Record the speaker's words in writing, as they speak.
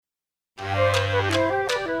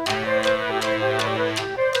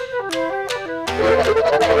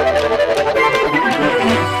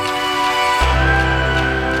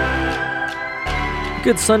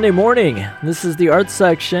Good Sunday morning. This is the Arts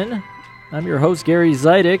Section. I'm your host, Gary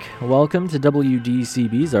Zidek. Welcome to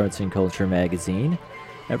WDCB's Arts and Culture magazine.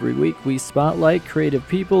 Every week we spotlight creative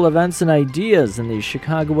people, events, and ideas in the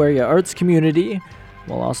Chicago area arts community,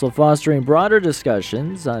 while also fostering broader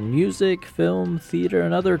discussions on music, film, theater,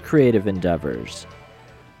 and other creative endeavors.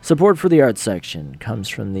 Support for the Arts Section comes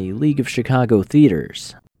from the League of Chicago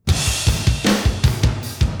Theaters.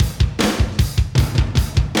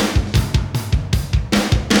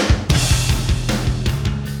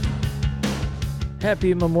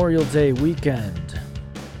 Happy Memorial Day weekend.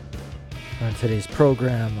 On today's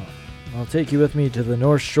program, I'll take you with me to the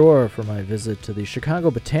North Shore for my visit to the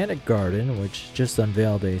Chicago Botanic Garden, which just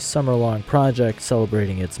unveiled a summer-long project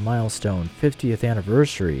celebrating its milestone 50th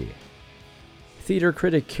anniversary. Theater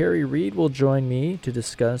critic Kerry Reid will join me to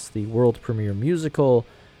discuss the world premiere musical,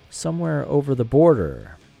 Somewhere Over the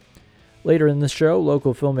Border. Later in the show,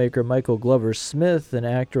 local filmmaker Michael Glover Smith and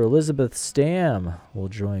actor Elizabeth Stam will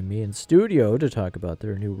join me in studio to talk about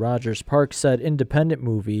their new Rogers Park set independent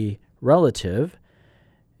movie, Relative.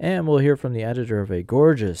 And we'll hear from the editor of a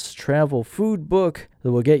gorgeous travel food book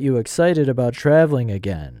that will get you excited about traveling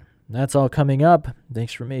again. That's all coming up.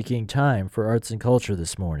 Thanks for making time for Arts and Culture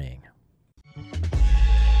this morning.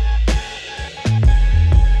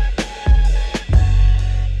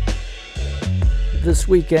 This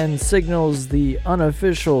weekend signals the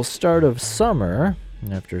unofficial start of summer.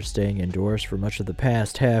 After staying indoors for much of the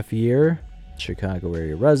past half year, Chicago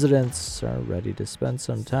area residents are ready to spend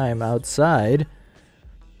some time outside.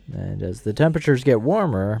 And as the temperatures get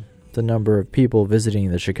warmer, the number of people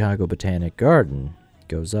visiting the Chicago Botanic Garden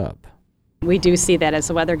goes up. We do see that as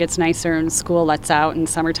the weather gets nicer and school lets out and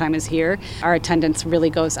summertime is here, our attendance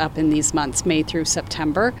really goes up in these months, May through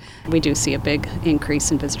September. We do see a big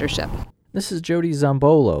increase in visitorship. This is Jody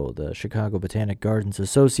Zambolo, the Chicago Botanic Garden's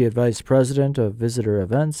Associate Vice President of Visitor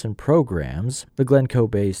Events and Programs. The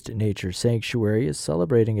Glencoe-based Nature Sanctuary is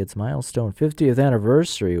celebrating its milestone 50th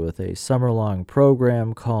anniversary with a summer-long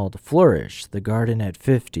program called Flourish, the Garden at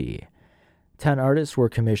 50. 10 artists were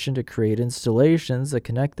commissioned to create installations that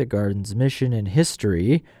connect the garden's mission and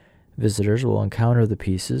history. Visitors will encounter the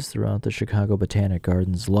pieces throughout the Chicago Botanic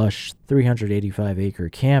Garden's lush 385-acre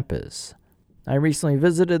campus. I recently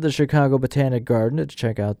visited the Chicago Botanic Garden to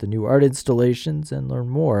check out the new art installations and learn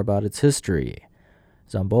more about its history.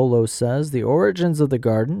 Zambolo says the origins of the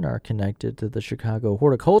garden are connected to the Chicago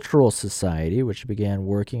Horticultural Society, which began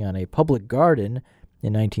working on a public garden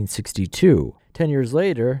in 1962. 10 years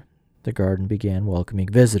later, the garden began welcoming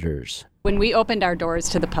visitors. When we opened our doors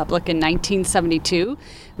to the public in 1972,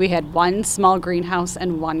 we had one small greenhouse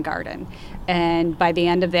and one garden. And by the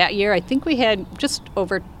end of that year, I think we had just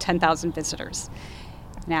over 10,000 visitors.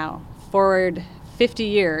 Now, forward 50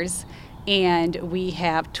 years, and we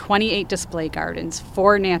have 28 display gardens,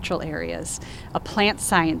 4 natural areas, a plant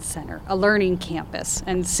science center, a learning campus,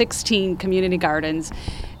 and 16 community gardens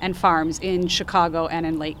and farms in Chicago and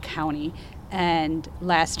in Lake County. And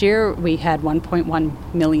last year, we had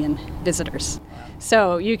 1.1 million visitors.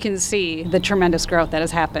 So you can see the tremendous growth that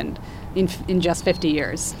has happened in just 50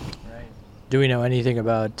 years. Right. Do we know anything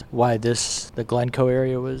about why the Glencoe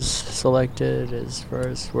area was selected as far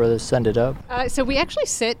as where this ended up? So we actually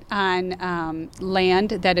sit on land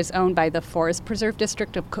that is owned by the Forest Preserve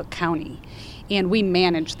District of Cook County. And we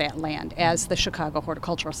manage that land as the Chicago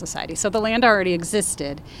Horticultural Society. So the land already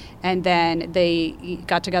existed, and then they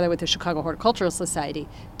got together with the Chicago Horticultural Society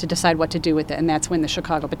to decide what to do with it, and that's when the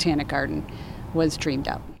Chicago Botanic Garden was dreamed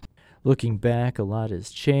up. Looking back, a lot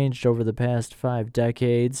has changed over the past 5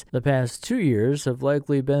 decades. The past 2 years have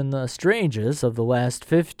likely been the strangest of the last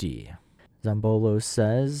 50. Zambolo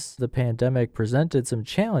says the pandemic presented some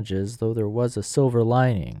challenges, though there was a silver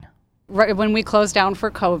lining. Right when we closed down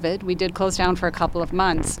for COVID, we did close down for a couple of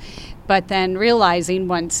months, but then realizing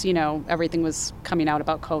once, everything was coming out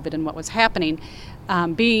about COVID and what was happening,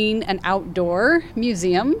 being an outdoor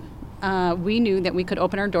museum, we knew that we could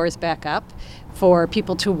open our doors back up for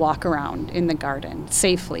people to walk around in the garden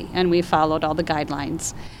safely, and we followed all the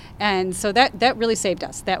guidelines. And so that really saved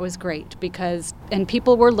us. That was great and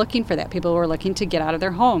people were looking for that. People were looking to get out of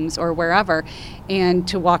their homes or wherever and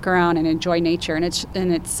to walk around and enjoy nature. And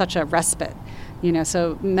it's such a respite,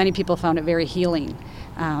 so many people found it very healing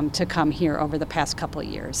to come here over the past couple of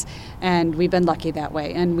years. And we've been lucky that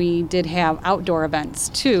way. And we did have outdoor events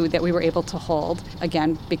too that we were able to hold,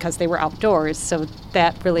 again, because they were outdoors. So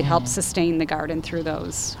that really helped sustain the garden through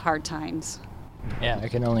those hard times. Yeah, I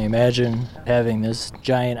can only imagine having this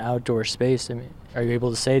giant outdoor space. I mean, are you able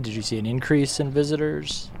to say, did you see an increase in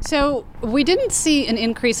visitors? So we didn't see an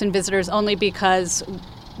increase in visitors only because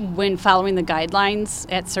when following the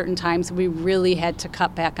guidelines at certain times, we really had to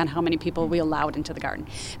cut back on how many people we allowed into the garden.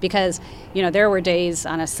 Because, there were days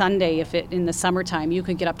on a Sunday, in the summertime, you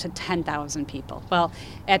could get up to 10,000 people. Well,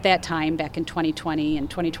 at that time, back in 2020 and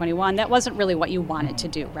 2021, that wasn't really what you wanted to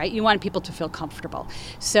do, right? You wanted people to feel comfortable.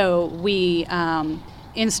 So we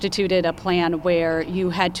instituted a plan where you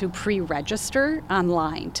had to pre-register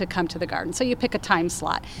online to come to the garden. So you pick a time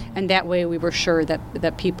slot, and that way we were sure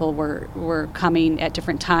that people were coming at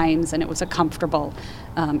different times and it was a comfortable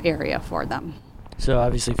area for them. So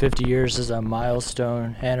obviously 50 years is a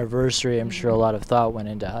milestone anniversary. I'm sure a lot of thought went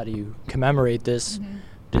into how do you commemorate this.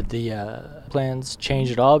 Did the plans change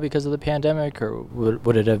at all because of the pandemic, or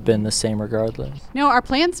would it have been the same regardless? No, our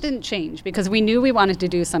plans didn't change because we knew we wanted to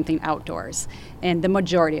do something outdoors, and the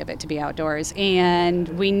majority of it to be outdoors. And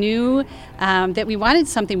we knew that we wanted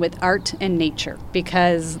something with art and nature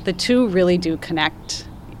because the two really do connect,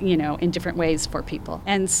 in different ways for people.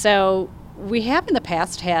 And so we have in the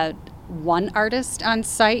past had one artist on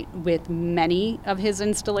site with many of his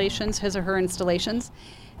or her installations.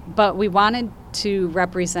 But we wanted to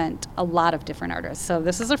represent a lot of different artists. So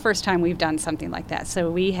this is the first time we've done something like that. So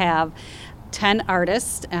we have 10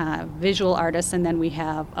 artists, visual artists, and then we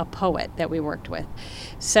have a poet that we worked with.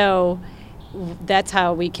 So that's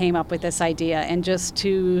how we came up with this idea, and just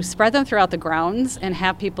to spread them throughout the grounds and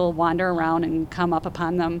have people wander around and come up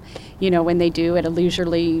upon them, when they do at a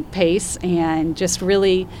leisurely pace, and just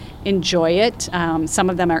really enjoy it. Some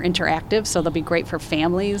of them are interactive, so they'll be great for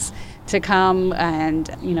families to come, and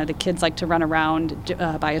the kids like to run around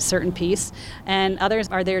by a certain piece, and others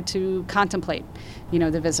are there to contemplate.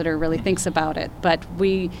 The visitor really thinks about it. But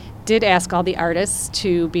we did ask all the artists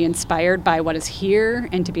to be inspired by what is here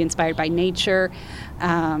and to be inspired by nature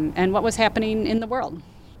and what was happening in the world.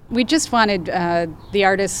 We just wanted the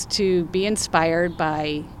artists to be inspired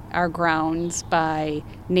by our grounds, by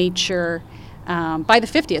nature. By the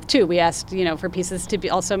 50th, too, we asked, for pieces to be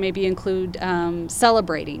also maybe include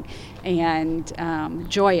celebrating and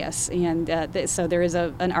joyous. And so there is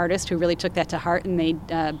an artist who really took that to heart, and they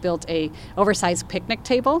built a oversized picnic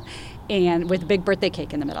table and with a big birthday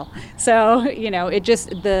cake in the middle. So, it just,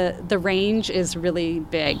 the range is really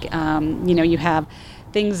big. You have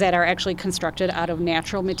things that are actually constructed out of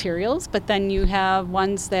natural materials, but then you have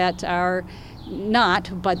ones that are not,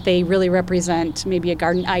 but they really represent maybe a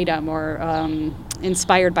garden item or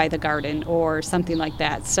inspired by the garden or something like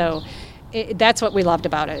that. So that's what we loved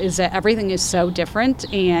about it, is that everything is so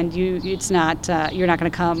different, and you're not going to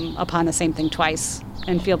come upon the same thing twice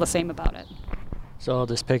and feel the same about it. So I'll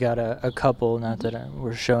just pick out a couple, not that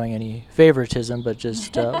we're showing any favoritism, but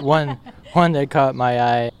just one that caught my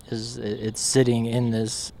eye is it's sitting in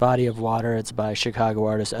this body of water. It's by Chicago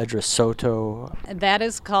artist Edra Soto. That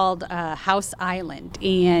is called House Island.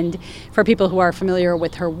 And for people who are familiar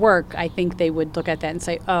with her work, I think they would look at that and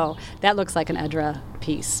say, oh, that looks like an Edra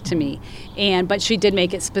piece to me. But she did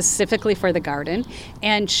make it specifically for the garden.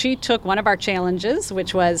 And she took one of our challenges,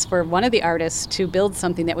 which was for one of the artists to build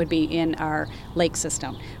something that would be in our lake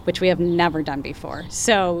system, which we have never done before.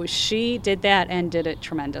 So she did that and did it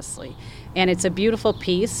tremendously. And it's a beautiful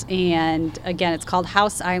piece, and again, it's called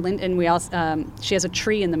House Island, and we also she has a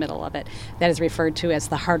tree in the middle of it that is referred to as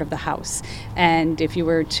the heart of the house. And if you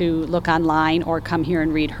were to look online or come here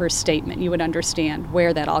and read her statement, you would understand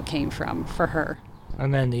where that all came from for her.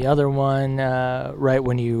 And then the other one, right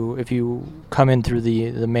if you come in through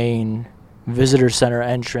the main visitor center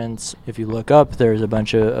entrance, if you look up, there's a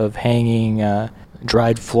bunch of hanging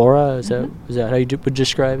dried flora. Is that how you would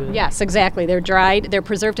describe it? Yes, exactly. They're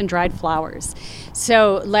preserved and dried flowers.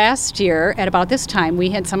 So last year at about this time,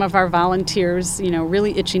 we had some of our volunteers,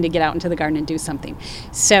 really itching to get out into the garden and do something.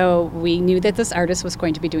 So we knew that this artist was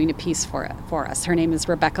going to be doing a piece for us. Her name is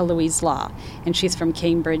Rebecca Louise Law, and she's from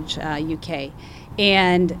Cambridge, UK.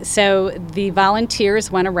 And so the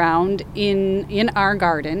volunteers went around in our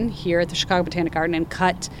garden here at the Chicago Botanic Garden and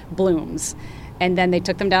cut blooms. And then they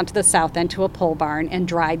took them down to the south end to a pole barn and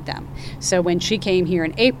dried them. So when she came here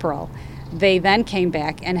in April, they then came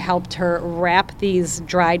back and helped her wrap these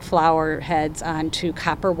dried flower heads onto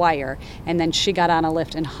copper wire. And then she got on a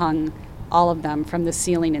lift and hung all of them from the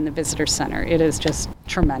ceiling in the visitor center. It is just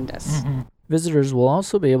tremendous. Mm-hmm. Visitors will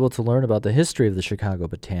also be able to learn about the history of the Chicago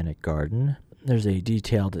Botanic Garden. There's a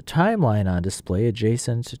detailed timeline on display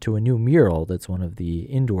adjacent to a new mural that's one of the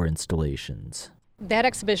indoor installations. That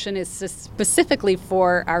exhibition is specifically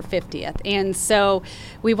for our 50th, and so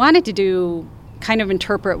we wanted to do kind of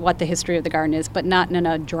interpret what the history of the garden is, but not in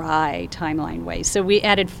a dry timeline way. So we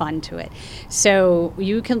added fun to it. So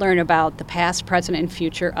you can learn about the past, present, and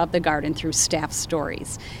future of the garden through staff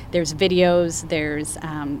stories. There's videos, there's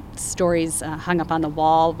stories hung up on the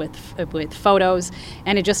wall with photos,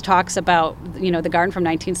 and it just talks about the garden from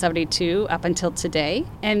 1972 up until today.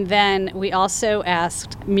 And then we also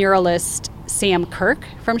asked muralist Sam Kirk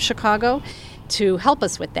from Chicago to help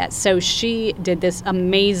us with that. So she did this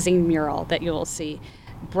amazing mural that you'll see.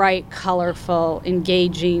 Bright, colorful,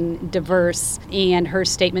 engaging, diverse, and her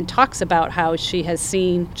statement talks about how she has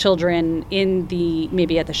seen children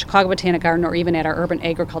maybe at the Chicago Botanic Garden or even at our urban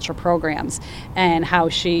agriculture programs, and how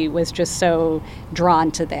she was just so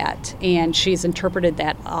drawn to that, and she's interpreted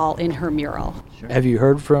that all in her mural. Have you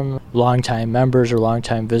heard from longtime members or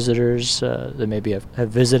longtime visitors that maybe have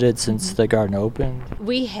visited since the garden opened?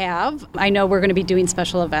 We have. I know we're going to be doing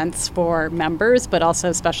special events for members, but also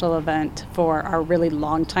a special event for our really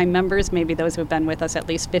longtime members, maybe those who have been with us at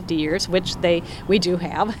least 50 years, which we do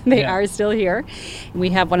have. They are still here. We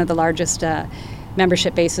have one of the largest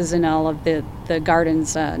membership bases in all of the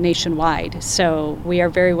gardens nationwide. So we are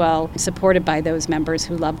very well supported by those members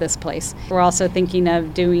who love this place. We're also thinking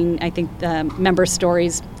of doing, member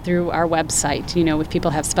stories through our website, if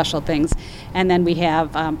people have special things. And then we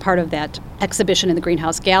have part of that exhibition in the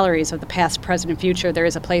greenhouse galleries of the past, present, and future. There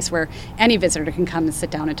is a place where any visitor can come and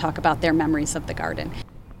sit down and talk about their memories of the garden.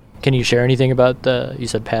 Can you share anything about you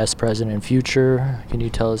said past, present, and future? Can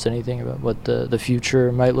you tell us anything about what the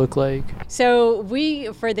future might look like? So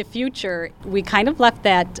for the future, we kind of left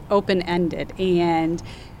that open-ended. And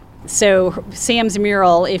so Sam's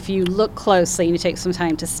mural, if you look closely and you take some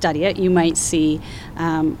time to study it, you might see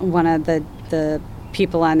one of the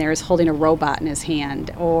people on there is holding a robot in his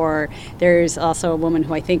hand, or there's also a woman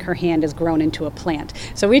who I think her hand has grown into a plant.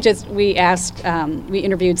 So we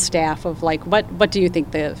interviewed staff of what do you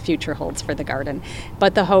think the future holds for the garden?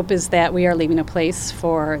 But the hope is that we are leaving a place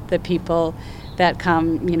for the people that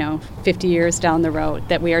come 50 years down the road,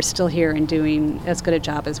 that we are still here and doing as good a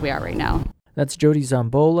job as we are right now. That's Jody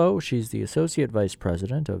Zambolo. She's the Associate Vice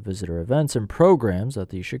President of Visitor Events and Programs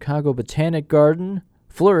at the Chicago Botanic Garden.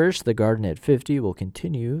 Flourish, the Garden at 50, will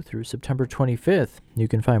continue through September 25th. You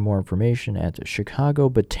can find more information at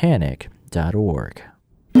chicagobotanic.org.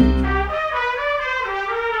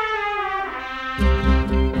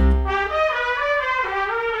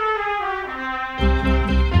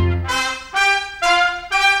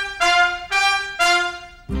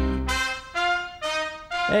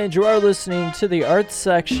 And you are listening to the Arts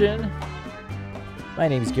Section. My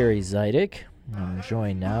name is Gary Zidek. I'm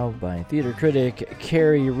joined now by theater critic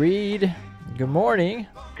Kerry Reid. Good morning.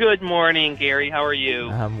 Good morning, Gary. How are you?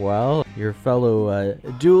 I'm well. Your fellow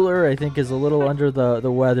dueler, I think, is a little under the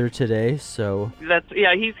weather today, so...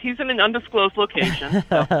 He's in an undisclosed location.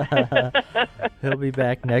 So. He'll be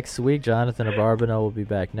back next week. Jonathan of Arbonneau will be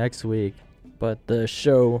back next week. But the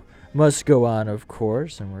show must go on, of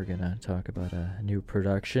course, and we're going to talk about a new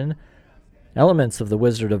production. Elements of The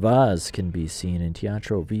Wizard of Oz can be seen in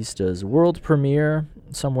Teatro Vista's world premiere,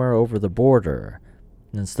 Somewhere Over the Border.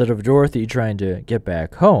 Instead of Dorothy trying to get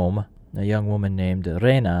back home, a young woman named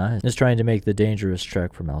Rena is trying to make the dangerous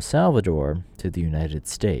trek from El Salvador to the United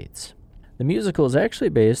States. The musical is actually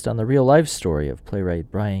based on the real-life story of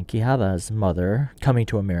playwright Brian Quijada's mother coming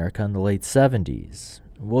to America in the late 70s.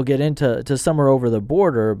 We'll get into Somewhere Over the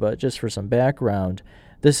Border, but just for some background,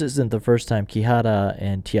 this isn't the first time Quijada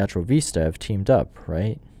and Teatro Vista have teamed up,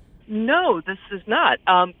 right? No, this is not.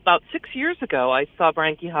 About 6 years ago, I saw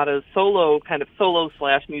Brian Quijada's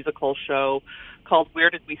solo/musical show called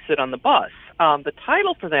Where Did We Sit on the Bus? The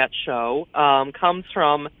title for that show comes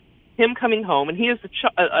from him coming home, and he is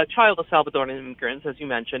a child of Salvadoran immigrants, as you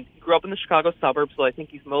mentioned. He grew up in the Chicago suburbs, so I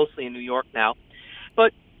think he's mostly in New York now.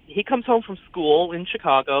 But he comes home from school in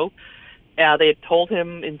Chicago. They had told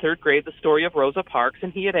him in third grade the story of Rosa Parks,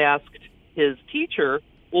 and he had asked his teacher,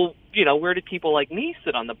 well, where did people like me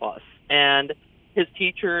sit on the bus? And his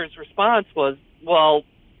teacher's response was, well,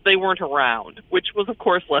 they weren't around, which was, of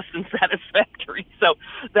course, less than satisfactory. So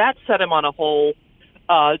that set him on a whole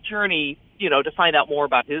journey, to find out more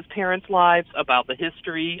about his parents' lives, about the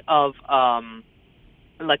history of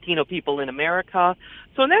Latino people in America.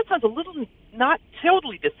 So in that sense, a little not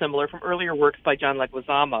totally dissimilar from earlier works by John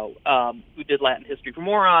Leguizamo, who did Latin history for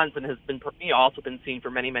morons and has been also been seen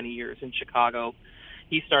for many, many years in Chicago.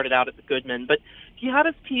 He started out at the Goodman. But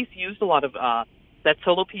Quijada's piece used a lot of, that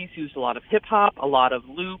solo piece used a lot of hip-hop, a lot of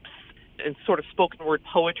loops, and sort of spoken word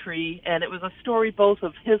poetry. And it was a story both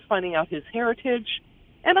of his finding out his heritage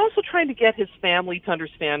and also trying to get his family to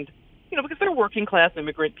understand, because they're working-class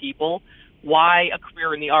immigrant people, why a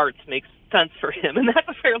career in the arts makes sense for him. And that's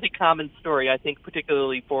a fairly common story, I think,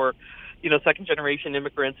 particularly for, second-generation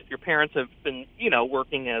immigrants. If your parents have been,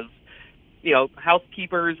 working as,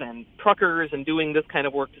 housekeepers and truckers and doing this kind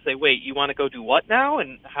of work, to say, wait, you want to go do what now?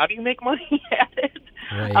 And how do you make money at it?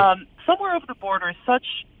 Right. Somewhere Over the Border is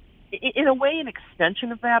such, in a way, an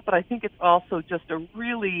extension of that, but I think it's also just a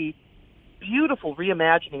really beautiful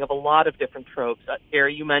reimagining of a lot of different tropes.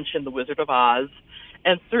 Gary, you mentioned The Wizard of Oz,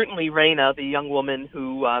 and certainly Raina, the young woman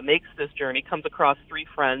who makes this journey, comes across three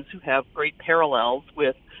friends who have great parallels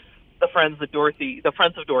with the friends of Dorothy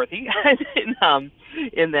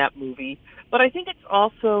in that movie. But I think it's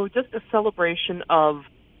also just a celebration of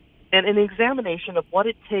and an examination of what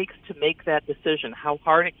it takes to make that decision, how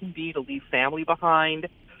hard it can be to leave family behind,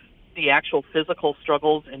 the actual physical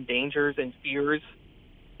struggles and dangers and fears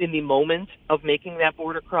in the moment of making that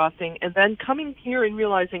border crossing, and then coming here and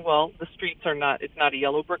realizing, well, the streets it's not a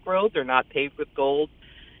yellow brick road, they're not paved with gold.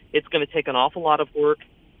 It's going to take an awful lot of work,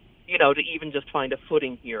 to even just find a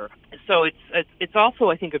footing here. So it's also,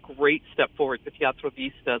 I think, a great step forward for Teatro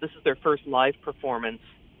Vista. This is their first live performance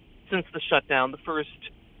since the shutdown, the first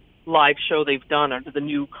live show they've done under the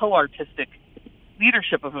new co-artistic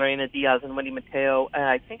leadership of Reina Diaz and Wendy Mateo, and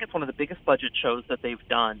I think it's one of the biggest budget shows that they've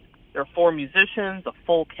done. There are 4 musicians, a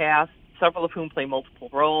full cast, several of whom play multiple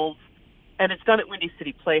roles, and it's done at Windy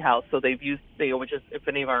City Playhouse, so which is, if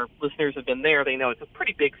any of our listeners have been there, they know it's a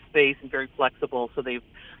pretty big space and very flexible, so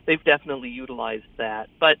they've definitely utilized that.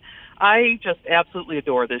 But I just absolutely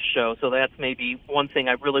adore this show, so that's maybe one thing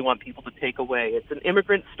I really want people to take away. It's an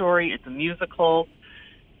immigrant story, it's a musical,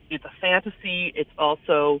 it's a fantasy, it's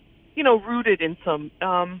also, rooted in some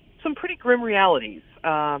pretty grim realities.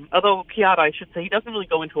 Although Quijada, I should say, he doesn't really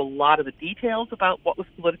go into a lot of the details about what was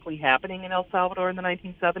politically happening in El Salvador in the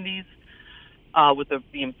 1970s with the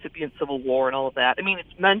incipient civil war and all of that. I mean,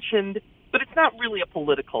 it's mentioned, but it's not really a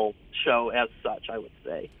political show as such, I would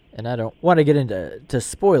say. And I don't want to get into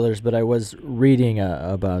spoilers, but I was reading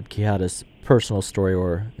about Quijada's personal story,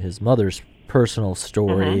 or his mother's personal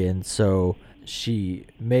story, and so she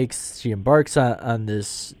embarks on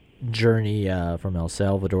this journey from El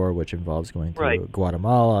Salvador, which involves going through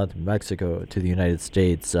Guatemala, to Mexico, to the United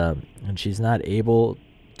States, and she's not able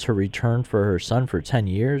to return for her son for 10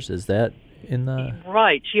 years. Is that in the...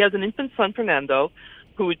 Right. She has an infant son, Fernando,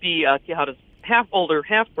 who would be Quijada's older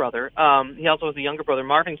half-brother. He also has a younger brother,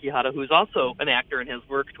 Marvin Quijada, who's also an actor and has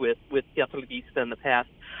worked with Teatro Vista in the past.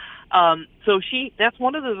 So that's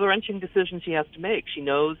one of the wrenching decisions she has to make. She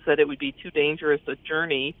knows that it would be too dangerous a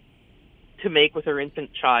journey to make with her infant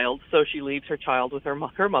child, so she leaves her child with her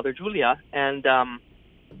mother, Julia, and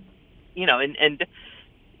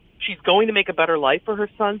she's going to make a better life for her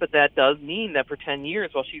son, but that does mean that for 10 years,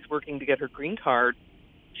 while she's working to get her green card,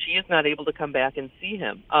 she is not able to come back and see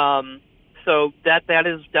him. So that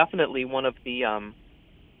is definitely one of the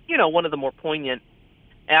one of the more poignant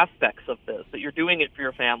aspects of this, that you're doing it for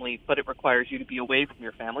your family, but it requires you to be away from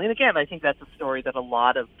your family. And again, I think that's a story that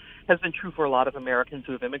has been true for a lot of Americans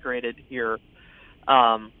who have immigrated here,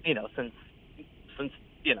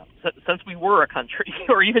 since we were a country,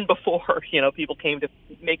 or even before, people came to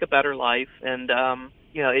make a better life, and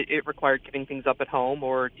it required giving things up at home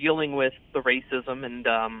or dealing with the racism and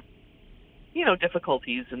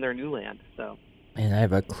difficulties in their new land. So. And I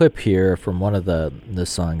have a clip here from one of the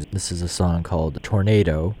songs. This is a song called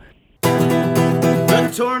Tornado.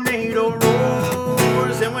 The tornado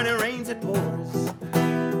roars, and when it rains it pours.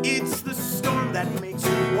 It's the storm that makes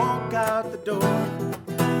you walk out the door.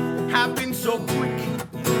 Happened so quick,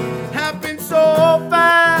 happened so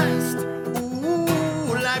fast.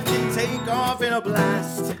 Ooh, life can take off in a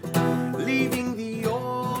blast, leaving the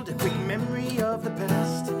old, a quick memory of the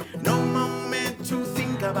past. No moment to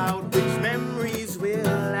think about which memories will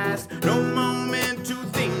last. No moment to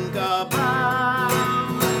think about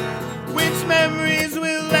which memories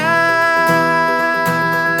will last.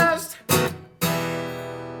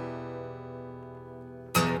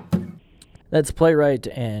 That's playwright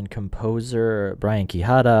and composer Brian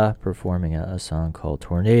Quijada performing a song called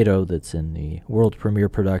Tornado that's in the world premiere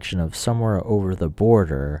production of Somewhere Over the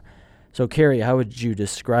Border. So, Kerry, how would you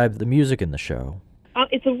describe the music in the show?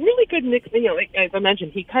 It's a really good mix. As I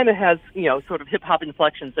mentioned, he kind of has, sort of hip-hop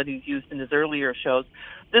inflections that he's used in his earlier shows.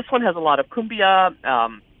 This one has a lot of cumbia,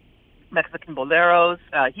 Mexican boleros.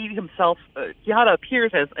 He himself, Quijada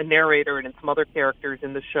appears as a narrator and in some other characters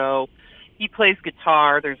in the show. He plays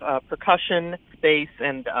guitar. There's percussion, bass,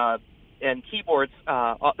 and keyboards,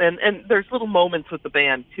 and there's little moments with the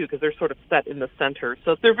band too, because they're sort of set in the center.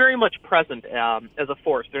 So they're very much present as a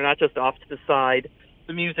force. They're not just off to the side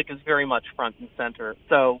the music is very much front and center.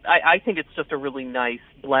 So I think it's just a really nice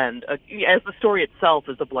blend. As the story itself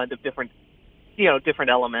is a blend of different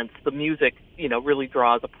elements. The music, really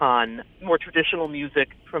draws upon more traditional music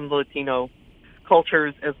from the Latino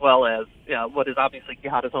cultures, as well as what is obviously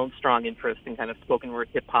Quijada's own strong interest in kind of spoken word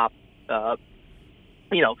hip hop,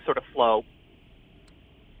 sort of flow.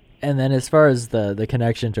 And then as far as the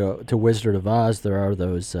connection to Wizard of Oz, there are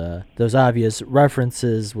those obvious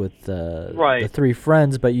references with the three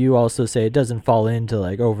friends, but you also say it doesn't fall into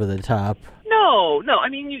like over the top. No. I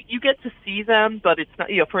mean, you get to see them, but it's not.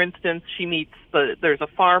 For instance, she meets there's a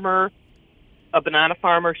farmer, a banana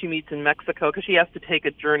farmer she meets in Mexico, because she has to take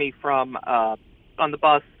a journey from on the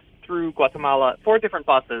bus through Guatemala, 4 different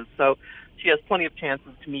buses. So she has plenty of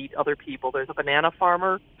chances to meet other people. There's a banana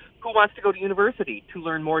farmer who wants to go to university to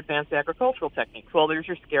learn more advanced agricultural techniques. Well, there's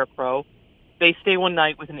your scarecrow. They stay one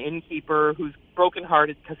night with an innkeeper who's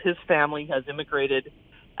brokenhearted because his family has immigrated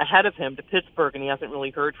ahead of him to Pittsburgh, and he hasn't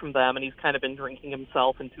really heard from them, and he's kind of been drinking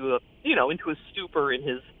himself into a stupor in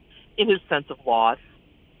his sense of loss.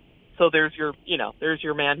 So there's your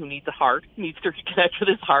man who needs a heart, needs to reconnect with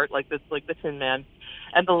his heart, like the Tin Man.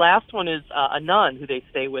 And the last one is a nun who they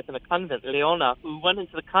stay with in a convent, Leona, who went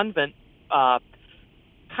into the convent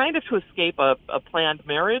kind of to escape a planned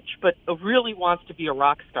marriage, but really wants to be a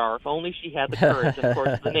rock star. If only she had the courage. And of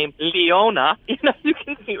course, the name Leona, you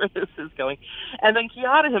can see where this is going. And then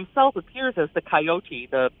Quijada himself appears as the coyote,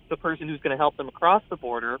 the person who's going to help them across the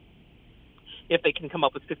border if they can come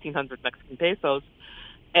up with 1,500 Mexican pesos.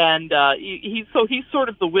 And he's sort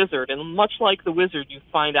of the wizard. And much like the wizard, you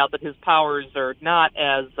find out that his powers are not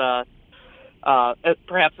as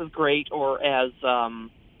perhaps as great or as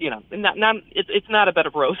it's not a bed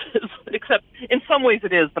of roses, except in some ways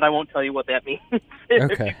it is, but I won't tell you what that means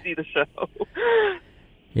if you see the show.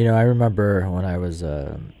 I remember when I was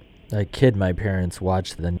a kid, my parents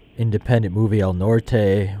watched the independent movie El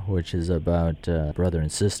Norte, which is about brother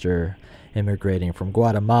and sister immigrating from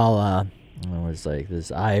Guatemala. And it was like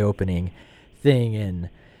this eye-opening thing, and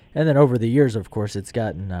then over the years, of course, it's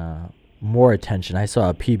gotten more attention. I saw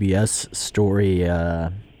a PBS story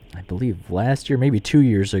I believe last year, maybe 2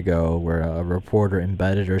 years ago, where a reporter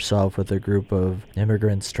embedded herself with a group of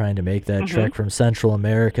immigrants trying to make that trek from Central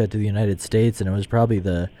America to the United States, and it was probably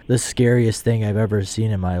the scariest thing I've ever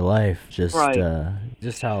seen in my life. Just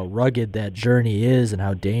how rugged that journey is and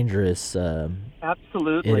how dangerous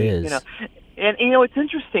absolutely it is. And it's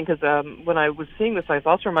interesting because when I was seeing this, I was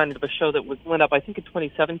also reminded of a show that went up, I think, in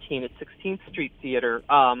 2017 at 16th Street Theater,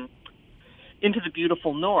 Into the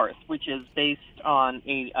Beautiful North, which is based on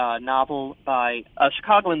a novel by a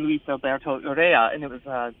Chicagoan, Luis Alberto Urrea, and it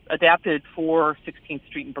was adapted for 16th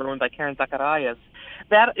Street in Berlin by Karen Zacharias.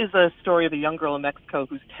 That is a story of a young girl in Mexico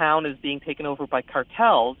whose town is being taken over by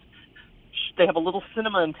cartels. They have a little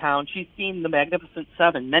cinema in town. She's seen The Magnificent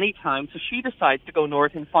Seven many times, so she decides to go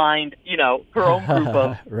north and find, her own group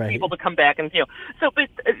of people to come back and, So, but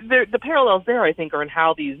the parallels there, I think, are in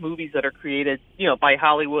how these movies that are created, by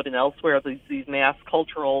Hollywood and elsewhere, these mass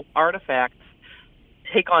cultural artifacts,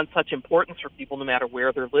 take on such importance for people no matter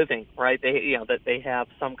where they're living, right? They, that they have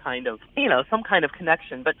some kind of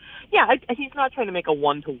connection. But yeah, he's not trying to make a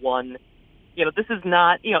one-to-one. This is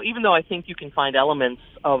not, even though I think you can find elements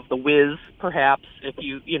of The Wiz, perhaps, if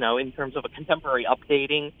you, in terms of a contemporary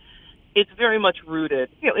updating, it's very much rooted,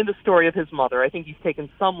 in the story of his mother. I think he's taken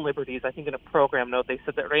some liberties. I think in a program note they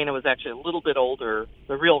said that Reina was actually a little bit older,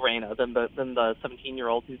 the real Reina, than the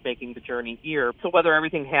 17-year-old who's making the journey here. So whether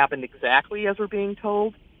everything happened exactly as we're being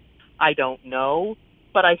told, I don't know.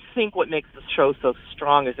 But I think what makes the show so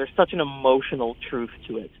strong is there's such an emotional truth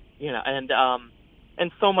to it,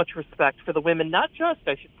 and so much respect for the women, not just,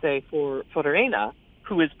 I should say, for Reina,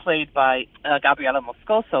 who is played by Gabriela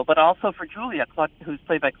Moscoso, but also for Julia, who's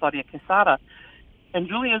played by Claudia Quesada. And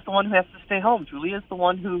Julia is the one who has to stay home. Julia is the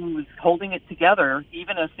one who is holding it together,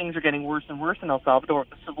 even as things are getting worse and worse in El Salvador with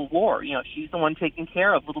the Civil War. She's the one taking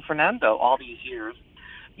care of little Fernando all these years.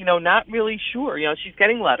 Not really sure. She's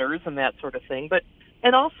getting letters and that sort of thing,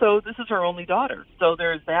 and also, this is her only daughter. So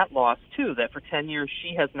there's that loss, too, that for 10 years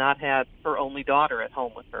she has not had her only daughter at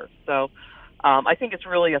home with her. So I think it's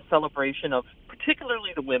really a celebration of particularly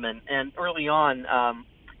the women. And early on,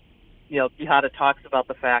 Quijada talks about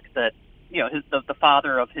the fact that, the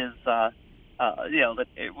father of his,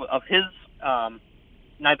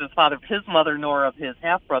 neither the father of his mother nor of his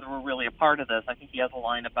half-brother were really a part of this. I think he has a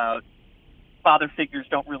line about father figures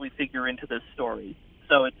don't really figure into this story.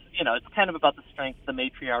 So it's, it's kind of about the strength of the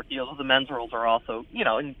matriarchy, although the men's roles are also,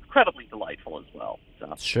 incredibly delightful as well.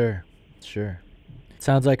 So. Sure.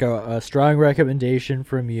 Sounds like a strong recommendation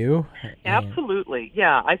from you. Absolutely.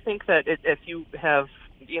 Yeah, I think that if you have,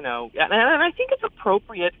 and I think it's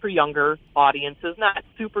appropriate for younger audiences, not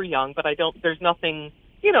super young, but there's nothing,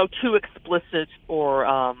 too explicit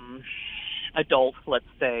or adult, let's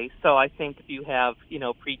say. So I think if you have,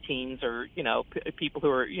 preteens or, people who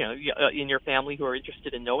are, in your family who are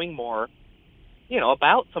interested in knowing more,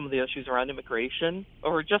 about some of the issues around immigration,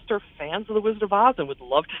 or just are fans of The Wizard of Oz and would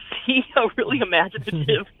love to see a really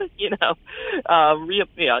imaginative,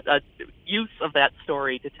 use of that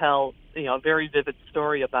story to tell, a very vivid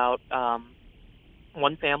story about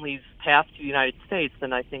one family's path to the United States,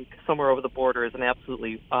 then I think Somewhere Over the Border is an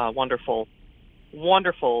absolutely wonderful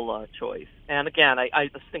choice. And again, I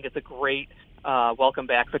just think it's a great welcome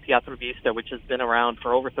back for Teatro Vista, which has been around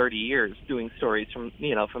for over 30 years, doing stories from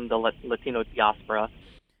the Latino diaspora.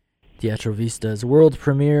 Teatro Vista's world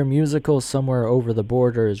premiere musical Somewhere Over the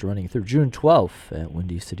Border is running through June 12th at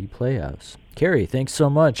Windy City Playhouse. Carrie, thanks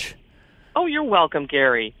so much. Oh, you're welcome,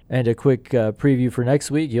 Gary. And a quick preview for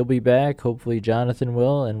next week. You'll be back. Hopefully Jonathan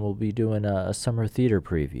will, and we'll be doing a summer theater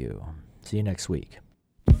preview. See you next week.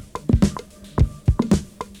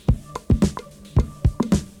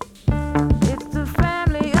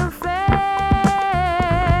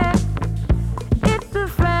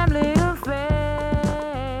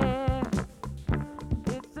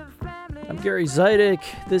 Gary Zidek.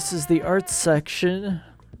 This is the arts section.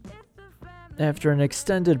 After an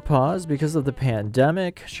extended pause because of the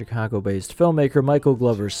pandemic, Chicago-based filmmaker Michael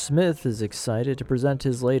Glover Smith is excited to present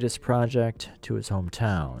his latest project to his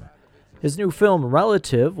hometown. His new film,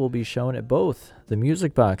 Relative, will be shown at both the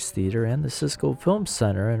Music Box Theater and the Cisco Film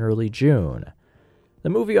Center in early June. The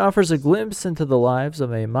movie offers a glimpse into the lives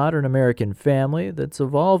of a modern American family that's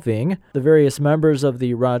evolving. The various members of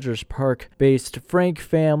the Rogers Park-based Frank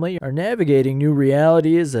family are navigating new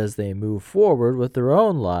realities as they move forward with their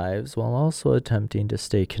own lives while also attempting to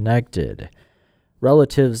stay connected.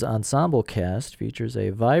 Relative's ensemble cast features a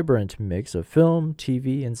vibrant mix of film,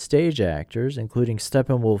 TV, and stage actors, including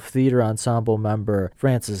Steppenwolf Theater Ensemble member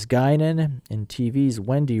Frances Guinan and TV's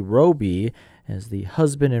Wendy Roby as the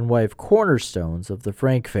husband and wife cornerstones of the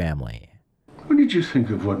Frank family. What did you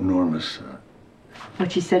think of what Norma said?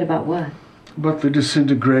 What she said about what? About the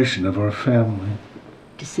disintegration of our family.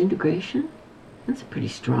 Disintegration? That's a pretty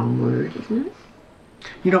strong word, isn't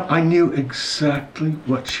it? I knew exactly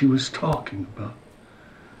what she was talking about,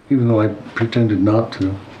 even though I pretended not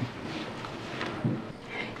to.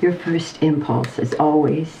 Your first impulse has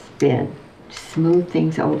always been to smooth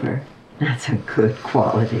things over. That's a good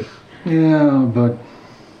quality. Yeah, but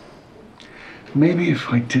maybe if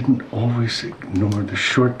I didn't always ignore the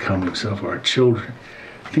shortcomings of our children,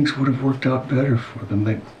 things would have worked out better for them.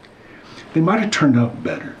 They might have turned out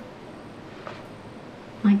better.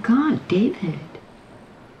 My God, David.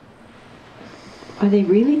 Are they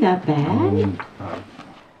really that bad?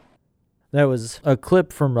 That was a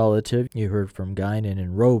clip from Relative. You heard from Guinan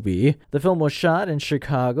and Roby. The film was shot in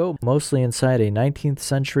Chicago, mostly inside a 19th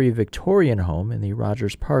century Victorian home in the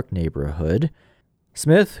Rogers Park neighborhood.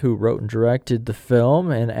 Smith, who wrote and directed the film,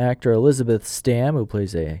 and actor Elizabeth Stam, who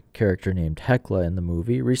plays a character named Hecla in the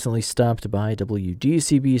movie, recently stopped by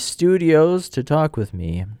WDCB Studios to talk with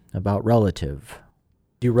me about Relative.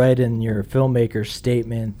 You write in your filmmaker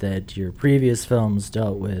statement that your previous films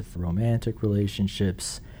dealt with romantic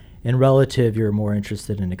relationships. In Relative, you're more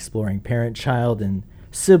interested in exploring parent-child and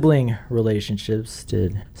sibling relationships.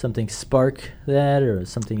 Did something spark that, or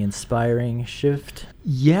something inspiring shift?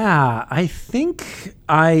 Yeah, I think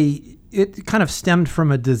it kind of stemmed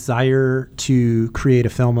from a desire to create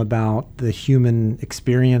a film about the human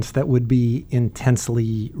experience that would be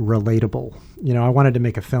intensely relatable. I wanted to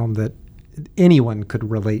make a film that anyone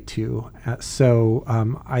could relate to. So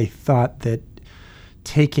I thought that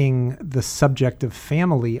taking the subject of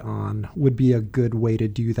family on would be a good way to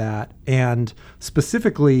do that. And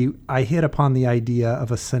specifically, I hit upon the idea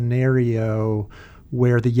of a scenario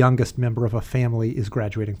where the youngest member of a family is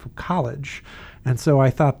graduating from college. And so I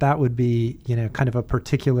thought that would be, kind of a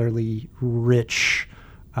particularly rich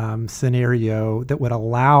scenario that would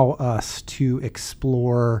allow us to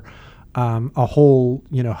explore a whole,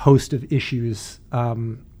 host of issues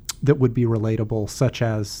that would be relatable, such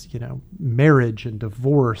as, marriage and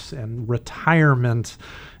divorce and retirement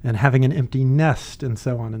and having an empty nest and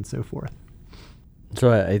so on and so forth.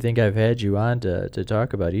 So I think I've had you on to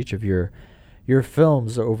talk about each of your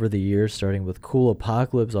films over the years, starting with Cool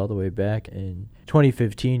Apocalypse all the way back in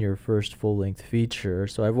 2015, your first full-length feature.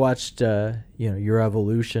 So I've watched, your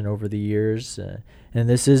evolution over the years, and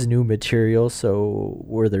this is new material. So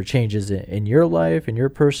were there changes in your life, in your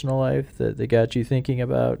personal life, that got you thinking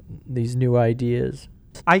about these new ideas?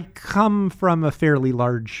 I come from a fairly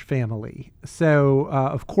large family. So,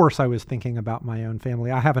 of course, I was thinking about my own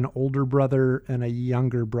family. I have an older brother and a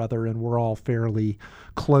younger brother, and we're all fairly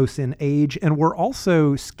close in age. And we're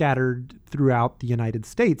also scattered throughout the United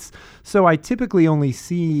States. So I typically only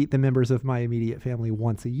see the members of my immediate family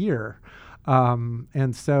once a year.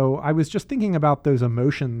 And so I was just thinking about those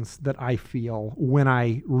emotions that I feel when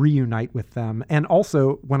I reunite with them, and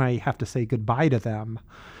also when I have to say goodbye to them.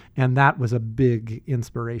 And that was a big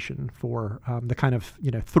inspiration for the kind of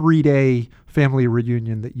 3-day family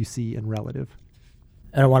reunion that you see in Relative.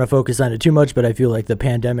 I don't want to focus on it too much, but I feel like the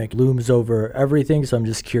pandemic looms over everything. So I'm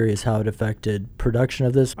just curious how it affected production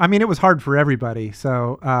of this. I mean, it was hard for everybody.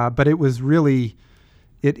 So, but it was really,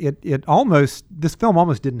 this film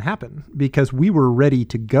almost didn't happen because we were ready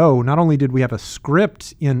to go. Not only did we have a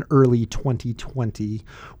script in early 2020,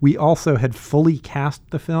 we also had fully cast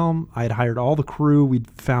the film. I had hired all the crew.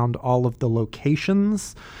 We'd found all of the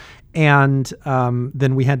locations. And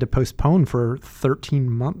then we had to postpone for 13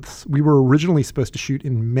 months. We were originally supposed to shoot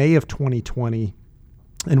in May of 2020,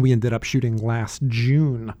 and we ended up shooting last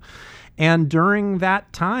June. And during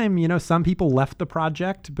that time, some people left the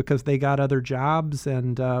project because they got other jobs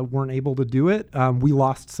and weren't able to do it. We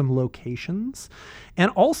lost some locations. And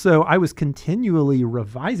also, I was continually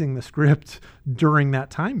revising the script during that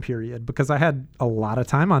time period because I had a lot of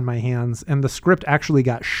time on my hands, and the script actually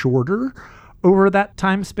got shorter over that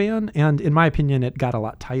time span. And in my opinion, it got a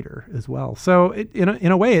lot tighter as well. So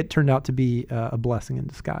in a way, it turned out to be a blessing in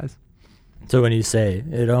disguise. So when you say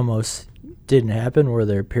it almost didn't happen, were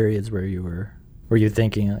there periods where were you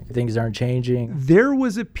thinking like, things aren't changing? There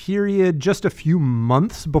was a period just a few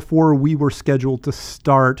months before we were scheduled to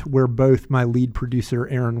start where both my lead producer,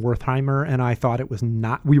 Aaron Wertheimer, and I thought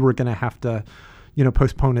we were going to have to,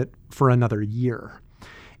 postpone it for another year.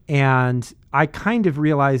 And I kind of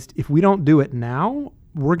realized if we don't do it now,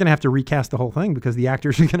 we're going to have to recast the whole thing because the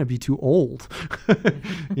actors are going to be too old.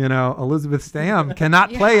 Elizabeth Stam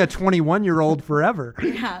cannot play a 21-year-old forever.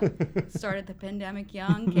 Yeah, started the pandemic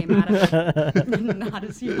young, came out of it not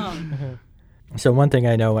as young. So one thing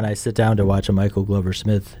I know when I sit down to watch a Michael Glover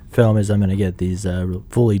Smith film is I'm going to get these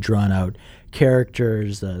fully drawn out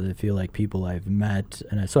characters that feel like people I've met.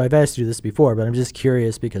 And so I've asked you this before, but I'm just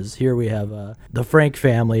curious because here we have the Frank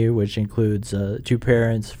family, which includes 2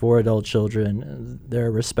 parents, 4 adult children,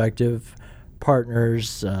 their respective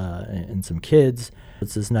partners, and some kids.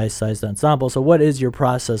 It's this nice sized ensemble. So what is your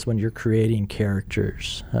process when you're creating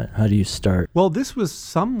characters? How do you start? Well, this was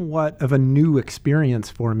somewhat of a new experience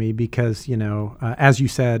for me because, as you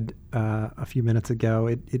said a few minutes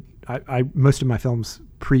ago, most of my films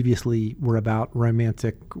previously were about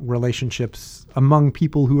romantic relationships among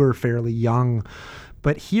people who are fairly young.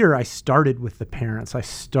 But here I started with the parents. I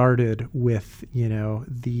started with,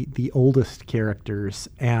 the oldest characters.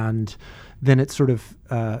 And then it sort of,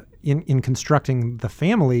 in constructing the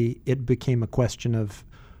family, it became a question of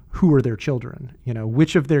who are their children?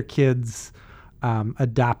 Which of their kids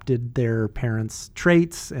adopted their parents'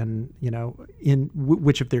 traits and,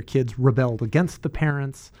 which of their kids rebelled against the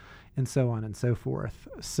parents, and so on and so forth.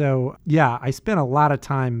 So, yeah, I spent a lot of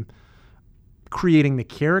time creating the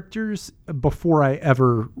characters before I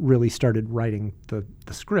ever really started writing the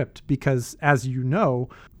script because, as you know,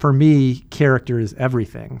 for me, character is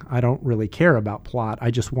everything. I don't really care about plot. I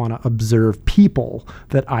just want to observe people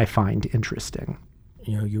that I find interesting.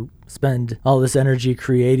 You spend all this energy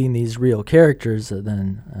creating these real characters, and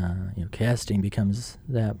then casting becomes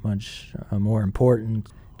that much more important.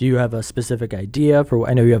 Do you have a specific idea for?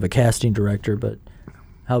 I know you have a casting director, but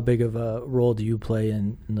how big of a role do you play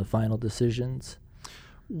in the final decisions?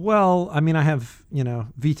 Well, I mean, I have,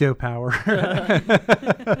 veto power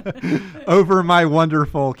over my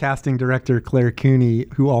wonderful casting director, Claire Cooney,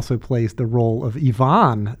 who also plays the role of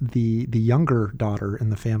Yvonne, the younger daughter in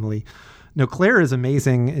the family. No, Claire is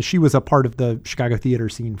amazing. She was a part of the Chicago theater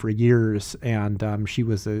scene for years, and she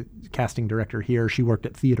was a casting director here. She worked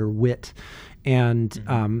at Theater Wit.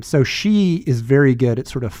 And so she is very good at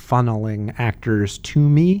sort of funneling actors to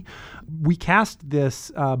me. We cast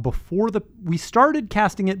this we started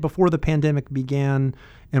casting it before the pandemic began,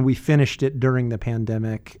 and we finished it during the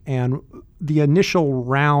pandemic. And the initial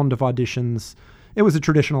round of auditions, it was a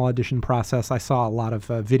traditional audition process. I saw a lot of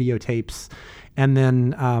videotapes, and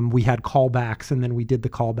then we had callbacks, and then we did the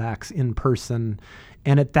callbacks in person.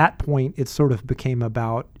 And at that point, it sort of became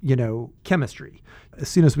about, chemistry. As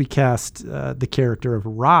soon as we cast the character of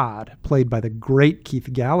Rod, played by the great Keith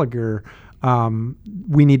Gallagher,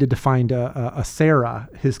 we needed to find a Sarah,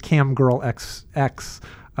 his cam girl ex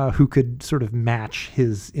who could sort of match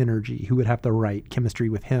his energy, who would have the right chemistry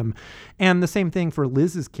with him. And the same thing for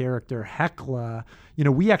Liz's character, Hecla.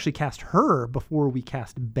 We actually cast her before we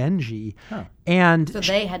cast Benji. Huh. And So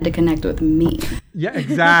they had to connect with me. yeah,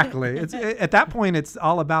 exactly. At that point, it's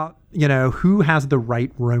all about, who has the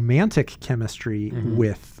right romantic chemistry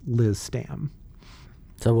with Liz Stam.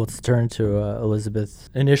 So let's turn to Elizabeth's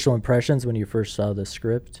initial impressions when you first saw the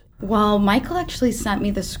script. Well, Michael actually sent me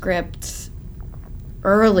the script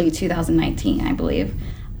early 2019, I believe.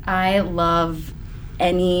 I love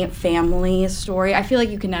any family story. I feel like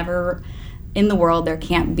you can never, in the world, there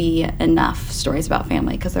can't be enough stories about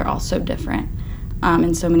family because they're all so different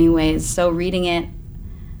in so many ways. So reading it,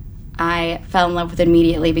 I fell in love with it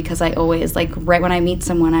immediately because I always, right when I meet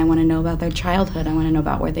someone, I want to know about their childhood. I want to know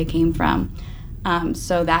about where they came from.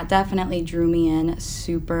 So that definitely drew me in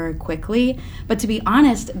super quickly. But to be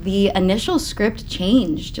honest, the initial script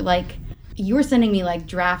changed. You were sending me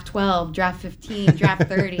draft 12, draft 15, draft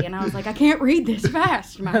 30, and I was like, I can't read this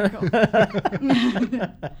fast, Michael.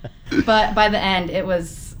 But by the end,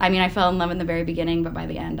 I fell in love in the very beginning, but by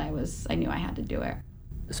the end, I knew I had to do it.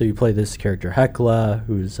 So you play this character, Hecla,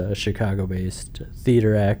 who's a Chicago-based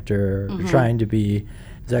theater actor, trying to be...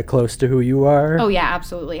 Is that close to who you are? Oh, yeah,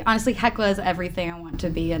 absolutely. Honestly, Hecla is everything I want to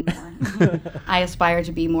be and more. I aspire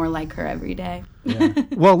to be more like her every day. Yeah.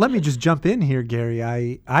 Well, let me just jump in here, Gary.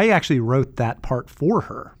 I actually wrote that part for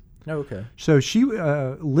her. Oh, okay. So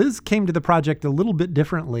Liz came to the project a little bit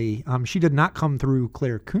differently. She did not come through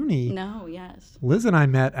Claire Cooney. No, yes. Liz and I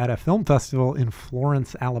met at a film festival in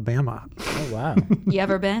Florence, Alabama. Oh, wow. You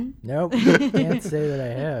ever been? Nope. Can't say that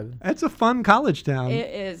I have. It's a fun college town. It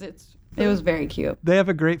is. It was very cute. They have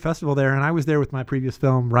a great festival there, and I was there with my previous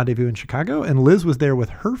film, Rendezvous in Chicago, and Liz was there with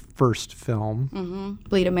her first film.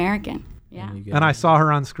 Bleed American. Yeah. And I saw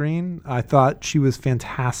her on screen. I thought she was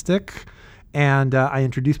fantastic, and I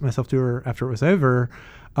introduced myself to her after it was over.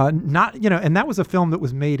 And that was a film that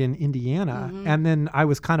was made in Indiana, and then I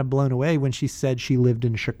was kind of blown away when she said she lived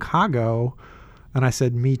in Chicago. And I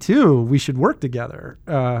said, me too. We should work together.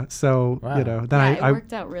 Wow. Then it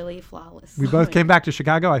worked out really flawlessly. We both came back to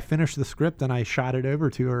Chicago. I finished the script and I shot it over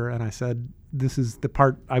to her. And I said, this is the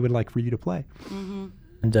part I would like for you to play.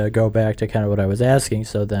 And go back to kind of what I was asking.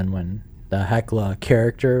 So then when the Hecla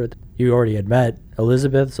character, you already had met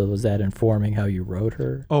Elizabeth. So was that informing how you wrote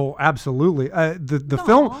her? Oh, absolutely.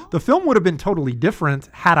 The film would have been totally different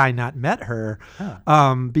had I not met her,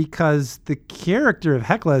 because the character of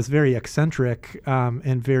Hecla is very eccentric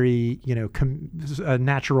and very, a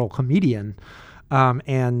natural comedian.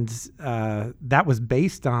 And that was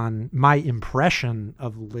based on my impression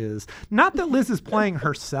of Liz. Not that Liz is playing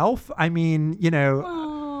herself. I mean,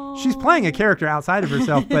 she's playing a character outside of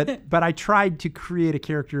herself, but I tried to create a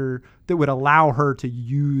character that would allow her to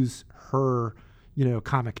use her,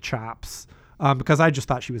 comic chops, because I just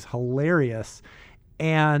thought she was hilarious.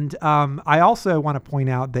 And I also want to point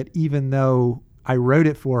out that even though I wrote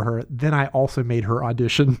it for her, then I also made her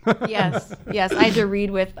audition. Yes. I had to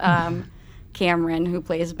read with Cameron, who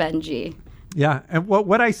plays Benji. Yeah, and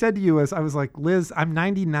what I said to you is, I was like, Liz, I'm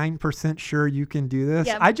 99% sure you can do this.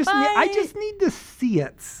 Yeah, I just need to see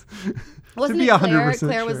it. Wasn't to be it 100% Claire?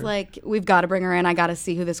 Claire was like, we've got to bring her in. I got to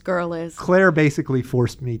see who this girl is. Claire basically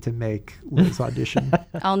forced me to make Liz audition.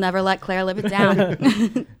 I'll never let Claire live it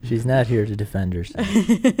down. She's not here to defend herself.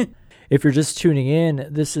 If you're just tuning in,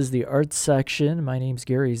 this is the arts section. My name's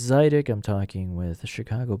Gary Zidek. I'm talking with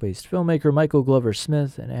Chicago-based filmmaker Michael Glover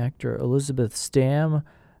Smith and actor Elizabeth Stam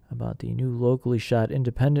about the new locally shot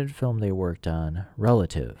independent film they worked on,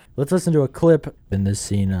 Relative. Let's listen to a clip. In this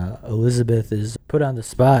scene, Elizabeth is put on the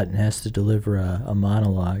spot and has to deliver a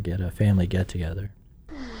monologue at a family get-together.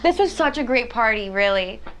 This was such a great party,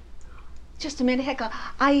 really. Just a minute, Hecla.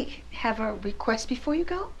 I have a request before you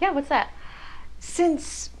go. Yeah, what's that?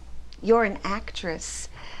 Since you're an actress,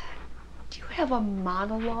 do you have a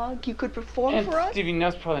monologue you could perform for us? Stevie,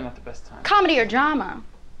 now's probably not the best time. Comedy or drama?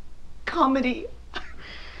 Comedy.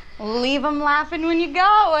 Leave them laughing when you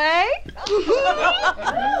go, eh?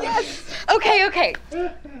 Yes. Okay.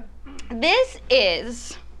 This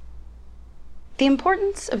is The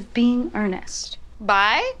Importance of Being Earnest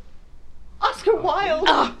by Oscar Wilde.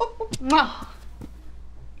 Oh.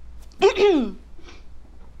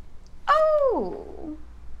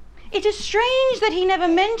 It is strange that he never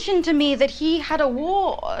mentioned to me that he had a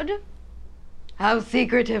ward. How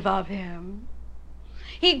secretive of him.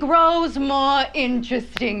 He grows more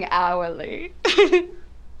interesting hourly. I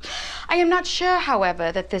am not sure,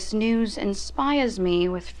 however, that this news inspires me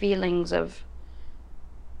with feelings of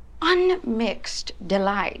unmixed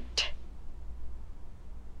delight.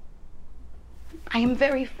 I am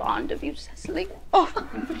very fond of you, Cecily. Oh,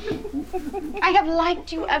 I have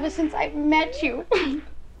liked you ever since I've met you.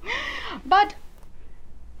 But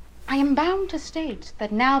I am bound to state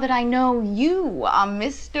that now that I know you are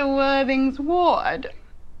Mr. Worthing's ward,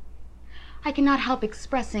 I cannot help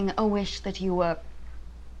expressing a wish that you were,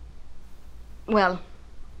 well,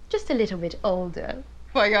 just a little bit older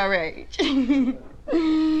for your age.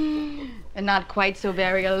 And not quite so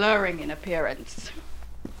very alluring in appearance.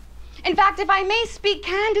 In fact, if I may speak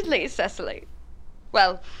candidly, Cecily,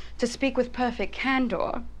 well, to speak with perfect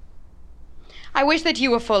candor, I wish that you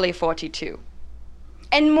were fully 42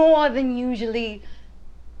 and more than usually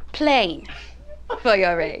plain for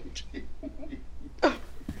your age.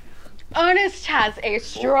 Ernest has a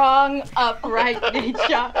strong, upright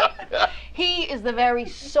nature. He is the very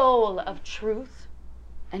soul of truth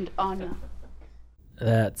and honor.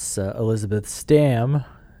 That's Elizabeth Stam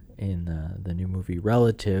in the new movie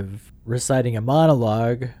Relative, reciting a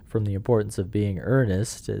monologue from The Importance of Being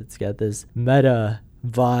Earnest. It's got this meta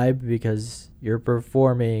vibe because you're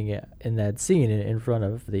performing in that scene in front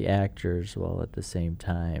of the actors while at the same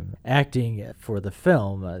time acting for the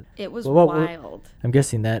film. It was wild. I'm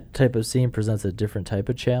guessing that type of scene presents a different type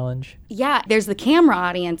of challenge. Yeah, there's the camera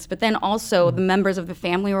audience, but then also the members of the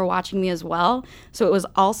family were watching me as well. So it was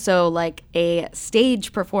also like a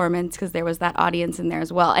stage performance because there was that audience in there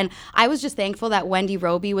as well. And I was just thankful that Wendy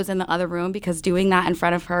Roby was in the other room because doing that in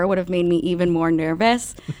front of her would have made me even more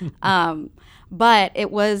nervous. But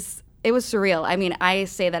it was surreal. I mean, I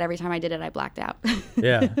say that every time I did it, I blacked out.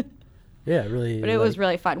 Yeah. Yeah, really. But it was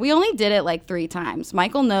really fun. We only did it like 3 times.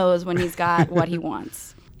 Michael knows when he's got what he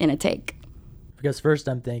wants in a take. Because first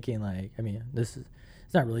I'm thinking like, I mean, it's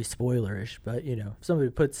not really spoilerish, but you know, if somebody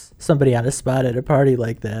puts somebody on a spot at a party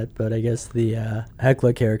like that, but I guess the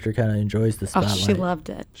Hecla character kind of enjoys the spotlight. Oh, she loved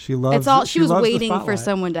it. She loves it's all. it. She was waiting for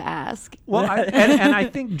someone to ask. Well, and I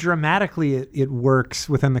think dramatically it works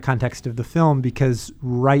within the context of the film because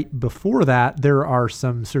right before that there are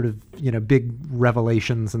some sort of big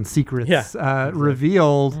revelations and secrets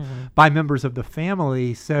revealed by members of the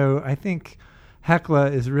family. So I think Hecla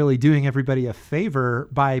is really doing everybody a favor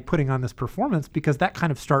by putting on this performance because that kind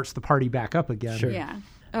of starts the party back up again. Sure. Yeah.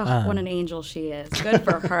 Oh, what an angel she is. Good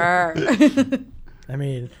for her. I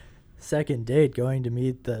mean, second date going to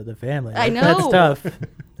meet the family. I know. That's tough.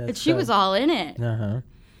 But she was all in it. Uh-huh.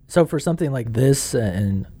 So for something like this,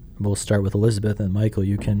 and we'll start with Elizabeth and Michael,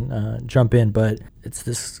 you can jump in, but it's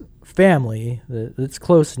this family that's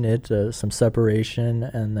close-knit, some separation,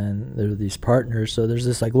 and then there are these partners, so there's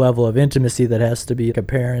this like level of intimacy that has to be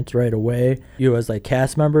apparent right away. You as like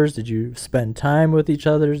cast members, did you spend time with each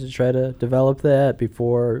other to try to develop that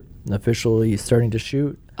before officially starting to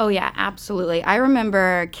shoot? Oh yeah, absolutely. I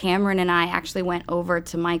remember Cameron and I actually went over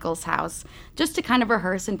to Michael's house just to kind of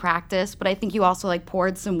rehearse and practice, but I think you also like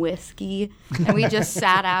poured some whiskey and we just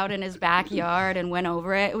sat out in his backyard and went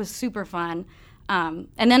over it. It was super fun. And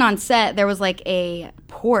then on set, there was like a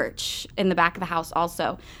porch in the back of the house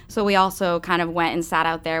also. So we also kind of went and sat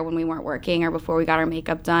out there when we weren't working or before we got our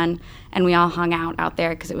makeup done. And we all hung out there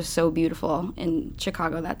because it was so beautiful in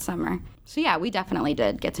Chicago that summer. So yeah, we definitely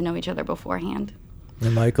did get to know each other beforehand.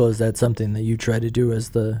 And Michael, is that something that you try to do as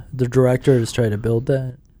the director, is try to build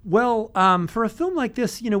that? Well, for a film like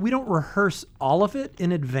this, we don't rehearse all of it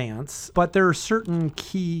in advance, but there are certain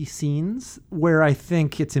key scenes where I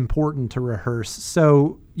think it's important to rehearse.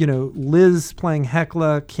 So, Liz playing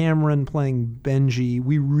Hecla, Cameron playing Benji,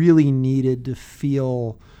 we really needed to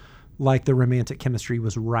feel like the romantic chemistry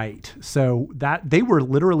was right. So that they were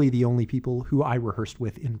literally the only people who I rehearsed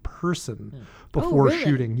with in person before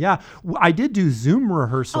shooting. Yeah. I did do Zoom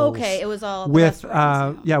rehearsals. Okay, it was all with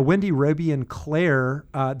Wendy Roby and Claire.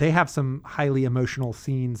 They have some highly emotional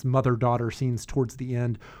scenes, mother-daughter scenes towards the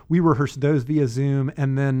end. We rehearsed those via Zoom,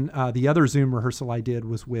 and then the other Zoom rehearsal I did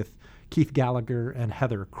was with Keith Gallagher and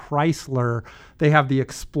Heather Chrysler. They have the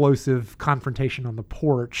explosive confrontation on the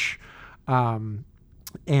porch.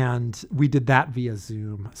 And we did that via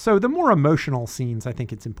Zoom. So the more emotional scenes, I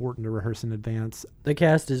think it's important to rehearse in advance. The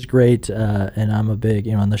cast is great, and I'm a big,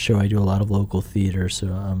 on the show I do a lot of local theater, so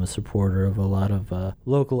I'm a supporter of a lot of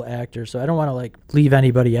local actors. So I don't want to leave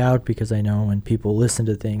anybody out because I know when people listen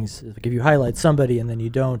to things, if you highlight somebody and then you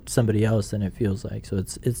don't somebody else, then it feels like. So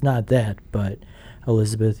it's not that, but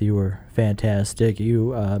Elizabeth, you were fantastic.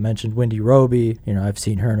 You mentioned Wendy Roby. I've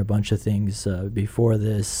seen her in a bunch of things before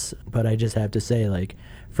this, but I just have to say,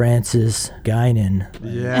 Francis Guinan.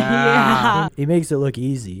 Yeah. He makes it look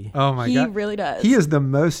easy. Oh my God. He really does. He is the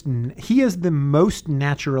most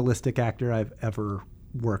naturalistic actor I've ever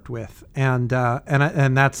worked with. And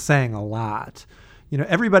that's saying a lot.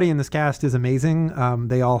 everybody in this cast is amazing.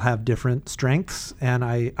 They all have different strengths. And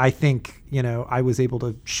I think, I was able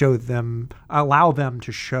to allow them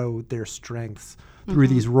to show their strengths through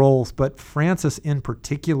these roles. But Francis in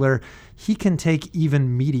particular, he can take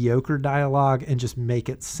even mediocre dialogue and just make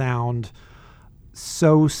it sound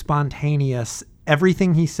so spontaneous.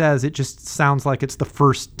 Everything he says, it just sounds like it's the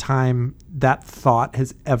first time that thought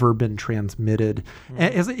has ever been transmitted.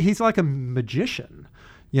 And he's like a magician.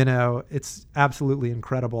 It's absolutely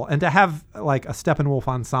incredible. And to have like a Steppenwolf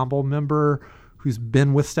ensemble member who's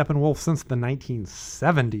been with Steppenwolf since the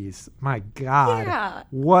 1970s. My God. Yeah.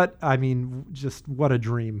 What a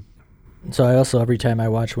dream. So I also, every time I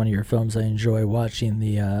watch one of your films, I enjoy watching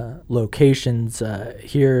the locations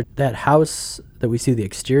here. That house that we see the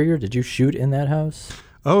exterior, did you shoot in that house?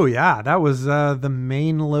 Oh, yeah. That was the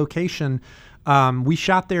main location. We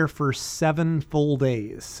shot there for 7 full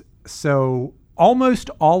days. So almost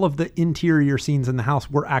all of the interior scenes in the house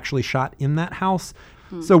were actually shot in that house.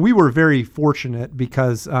 So we were very fortunate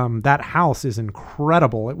because that house is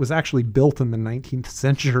incredible. It was actually built in the 19th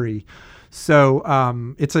century.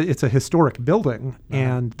 So it's a historic building.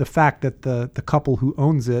 And the fact that the couple who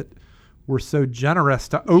owns it were so generous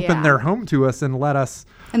to open their home to us and let us.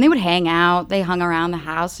 And they would hang out. They hung around the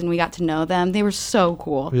house and we got to know them. They were so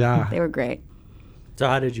cool. Yeah. They were great. So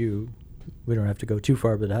how did we don't have to go too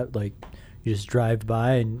far, but you just drive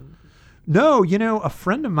by and... No, a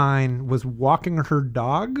friend of mine was walking her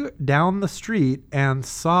dog down the street and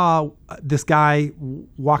saw this guy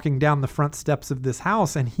walking down the front steps of this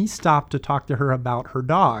house, and he stopped to talk to her about her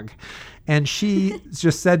dog. And she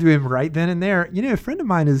just said to him right then and there, a friend of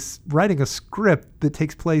mine is writing a script that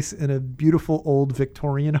takes place in a beautiful old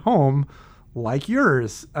Victorian home like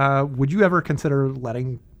yours. Would you ever consider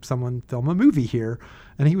letting someone film a movie here?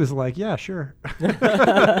 And he was like, yeah, sure.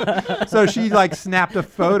 So she snapped a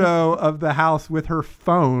photo of the house with her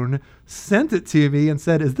phone, sent it to me and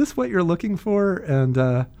said, is this what you're looking for? And,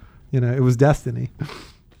 it was destiny.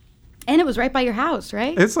 And it was right by your house,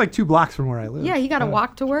 right? It's 2 blocks from where I live. Yeah, you got to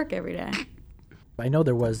walk to work every day. I know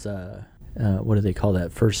there was, what do they call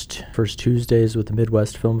that? First Tuesdays with the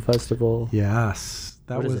Midwest Film Festival. Yes.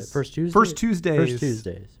 What is it? First Tuesdays? First Tuesdays. First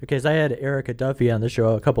Tuesdays. Because I had Erica Duffy on the show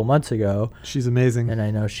a couple months ago. She's amazing. And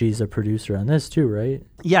I know she's a producer on this too, right?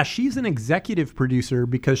 Yeah, she's an executive producer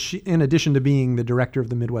because she, in addition to being the director of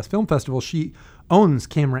the Midwest Film Festival, she owns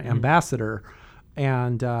Camera Ambassador.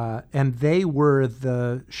 And they were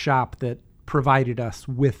the shop that provided us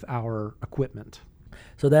with our equipment.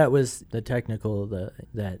 So that was the technical,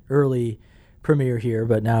 that early premiere here,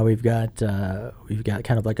 but now we've got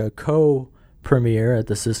kind of like a premiere at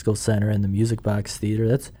the Siskel Center in the Music Box Theater.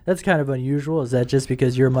 That's kind of unusual. Is that just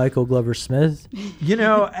because you're Michael Glover Smith?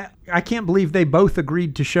 I can't believe they both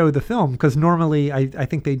agreed to show the film because normally I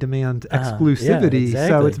think they demand exclusivity. Yeah, exactly.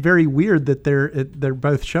 So it's very weird that they're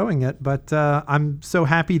both showing it. But I'm so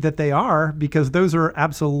happy that they are because those are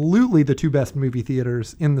absolutely the 2 best movie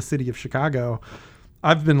theaters in the city of Chicago.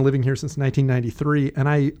 I've been living here since 1993, and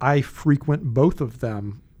I frequent both of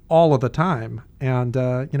them all of the time. And,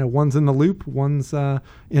 one's in the Loop, one's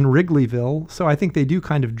in Wrigleyville. So I think they do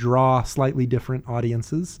kind of draw slightly different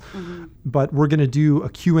audiences. Mm-hmm. But we're going to do a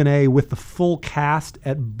Q&A with the full cast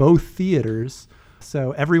at both theaters.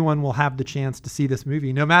 So everyone will have the chance to see this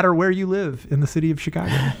movie, no matter where you live in the city of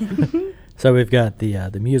Chicago. So we've got the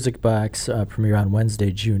Music Box premiere on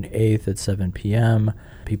Wednesday, June 8th at 7 p.m.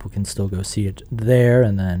 People can still go see it there,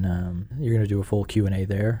 and then you're going to do a full Q&A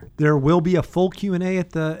there. There will be a full Q&A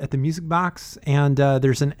at the Music Box, and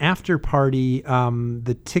there's an after party,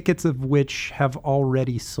 the tickets of which have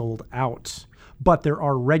already sold out. But there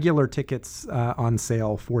are regular tickets on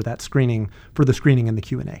sale for that screening, for the screening and the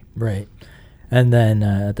Q&A. Right. And then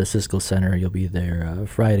at the Siskel Center, you'll be there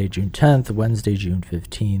Friday, June 10th, Wednesday, June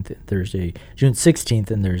 15th, Thursday, June 16th,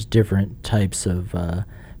 and there's different types of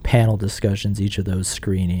panel discussions, each of those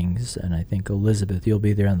screenings. And I think, Elizabeth, you'll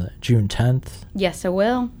be there on the June 10th. Yes, I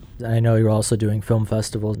will. I know you're also doing film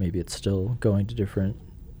festivals. Maybe it's still going to different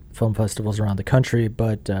film festivals around the country,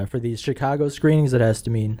 but for these Chicago screenings, does it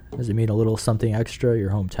mean a little something extra,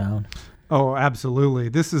 your hometown? Oh, absolutely.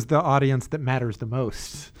 This is the audience that matters the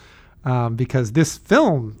most. Because this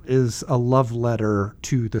film is a love letter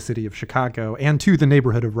to the city of Chicago and to the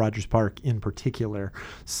neighborhood of Rogers Park in particular.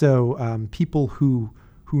 So people who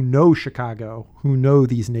know Chicago, who know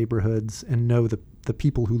these neighborhoods and know the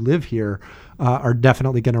people who live here are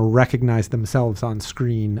definitely going to recognize themselves on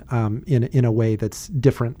screen in a way that's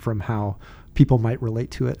different from how people might relate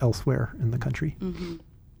to it elsewhere in the country. Mm-hmm.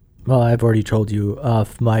 Well, I've already told you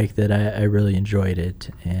off mic that I really enjoyed it,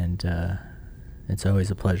 and it's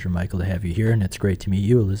always a pleasure, Michael, to have you here, and it's great to meet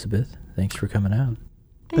you, Elizabeth. Thanks for coming out.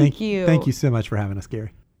 Thank you. Thank you so much for having us,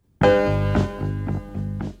 Gary.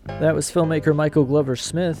 That was filmmaker Michael Glover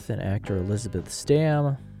Smith and actor Elizabeth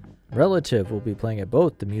Stam. Relative will be playing at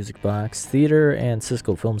both the Music Box Theater and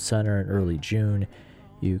Cisco Film Center in early June.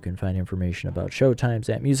 You can find information about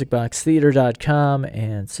showtimes at musicboxtheater.com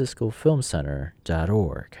and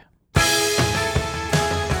ciscofilmcenter.org.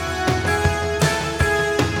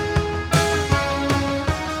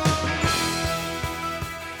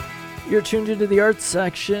 You're tuned into the arts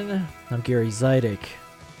section. I'm Gary Zidek.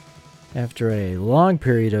 After a long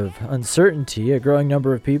period of uncertainty, a growing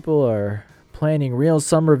number of people are planning real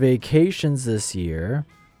summer vacations this year.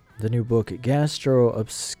 The new book, Gastro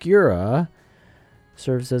Obscura,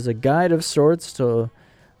 serves as a guide of sorts to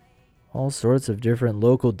all sorts of different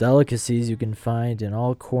local delicacies you can find in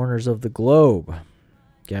all corners of the globe.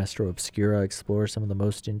 Gastro Obscura explores some of the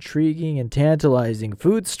most intriguing and tantalizing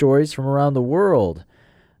food stories from around the world.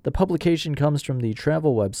 The publication comes from the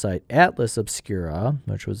travel website Atlas Obscura,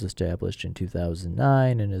 which was established in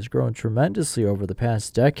 2009 and has grown tremendously over the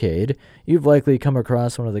past decade. You've likely come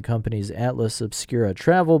across one of the company's Atlas Obscura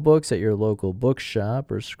travel books at your local bookshop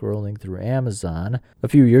or scrolling through Amazon. A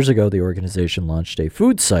few years ago, the organization launched a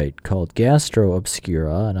food site called Gastro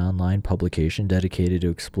Obscura, an online publication dedicated to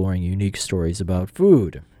exploring unique stories about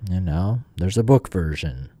food. And now there's a book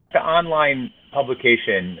version. The online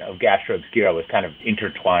publication of Gastro Obscura was kind of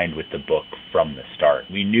intertwined with the book from the start.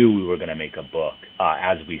 We knew we were going to make a book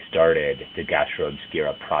as we started the Gastro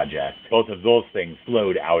Obscura project. Both of those things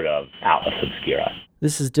flowed out of Atlas Obscura.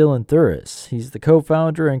 This is Dylan Thuris. He's the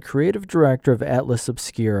co-founder and creative director of Atlas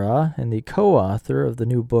Obscura and the co-author of the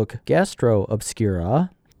new book Gastro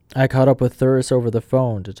Obscura. I caught up with Thuris over the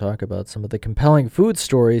phone to talk about some of the compelling food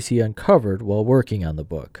stories he uncovered while working on the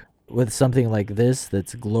book. With something like this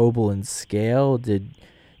that's global in scale, did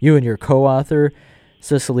you and your co-author,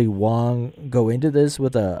 Cicely Wong, go into this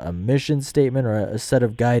with a mission statement or a set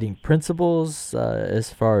of guiding principles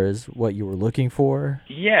as far as what you were looking for?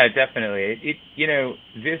 Yeah, definitely.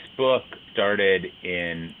 This book started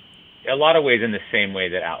in a lot of ways in the same way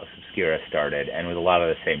that Atlas Obscura started, and with a lot of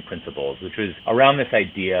the same principles, which was around this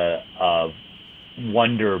idea of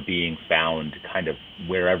wonder being found kind of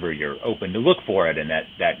wherever you're open to look for it, and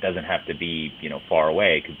that doesn't have to be far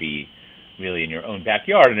away. It could be really in your own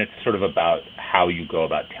backyard, and it's sort of about how you go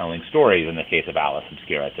about telling stories. In the case of Atlas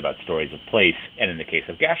Obscura, it's about stories of place, and in the case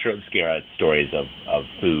of Gastro Obscura, it's stories of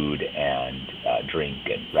food and drink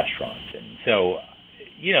and restaurants. And so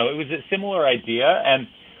it was a similar idea, and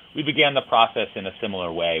we began the process in a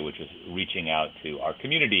similar way, which is reaching out to our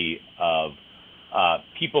community of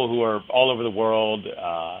people who are all over the world,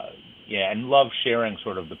 and love sharing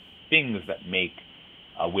sort of the things that make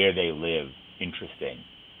where they live interesting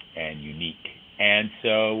and unique. And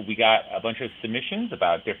so we got a bunch of submissions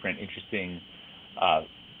about different interesting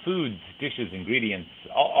foods, dishes, ingredients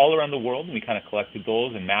all around the world, and we kind of collected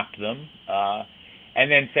those and mapped them,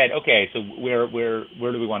 and then said, okay, so where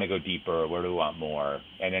do we want to go deeper? Where do we want more?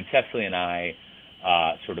 And then Cecily and I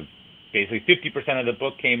sort of basically 50% of the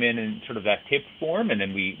book came in sort of that tip form, and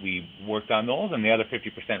then we worked on those, and the other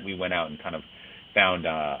 50% we went out and kind of found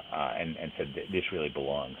and said this really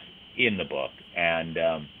belongs in the book. And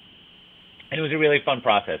it was a really fun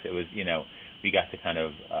process. It was, we got to kind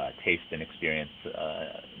of taste and experience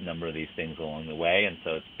a number of these things along the way, and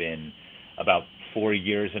so it's been about 4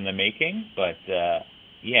 years in the making, but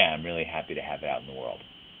I'm really happy to have it out in the world.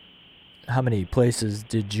 How many places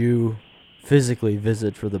did you physically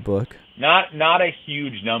visit for the book? Not a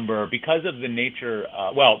huge number because of the nature.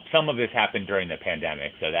 Some of this happened during the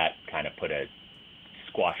pandemic, so that kind of put a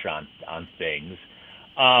squash on things.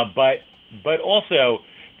 But also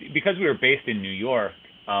because we were based in New York,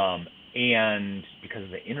 and because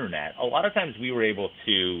of the internet, a lot of times we were able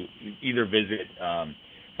to either visit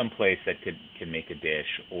some place that could make a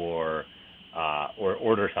dish or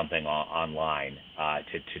order something online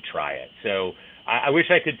to try it. So I wish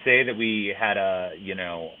I could say that we had a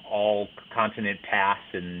all continent pass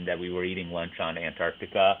and that we were eating lunch on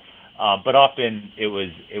Antarctica, but often it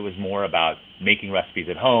was more about making recipes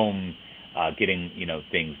at home, getting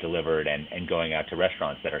things delivered, and going out to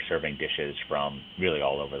restaurants that are serving dishes from really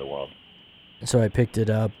all over the world. So I picked it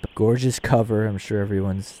up, gorgeous cover, I'm sure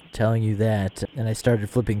everyone's telling you that, and I started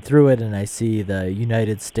flipping through it, and I see the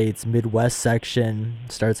United States Midwest section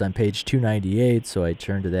starts on page 298, so I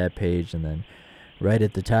turn to that page, and then right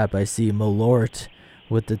at the top I see Malort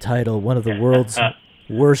with the title, one of the world's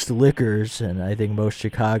worst liquors, and I think most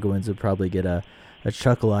Chicagoans would probably get a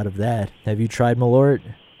chuckle out of that. Have you tried Malort?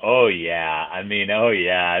 Oh, yeah.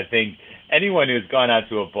 I think anyone who's gone out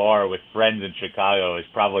to a bar with friends in Chicago has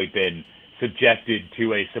probably been subjected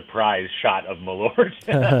to a surprise shot of Malort.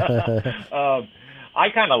 I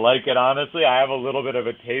kind of like it, honestly. I have a little bit of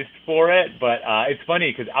a taste for it, but it's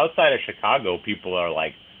funny because outside of Chicago, people are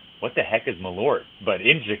like, what the heck is Malort? But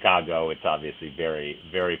in Chicago, it's obviously very,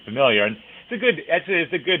 very familiar. And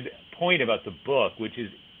it's a good point about the book, which is,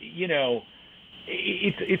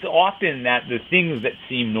 it's often that the things that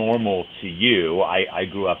seem normal to you. I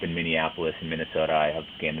grew up in Minneapolis and Minnesota. I have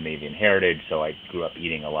Scandinavian heritage, so I grew up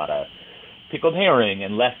eating a lot of pickled herring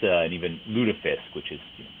and lessa and even lutefisk, which is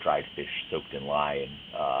dried fish soaked in lye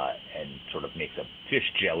and sort of makes a fish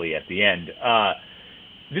jelly at the end.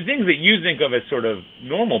 The things that you think of as sort of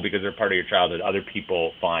normal because they're part of your childhood, other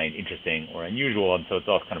people find interesting or unusual, and so it's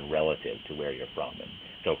all kind of relative to where you're from. And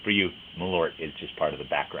so for you, Malort is just part of the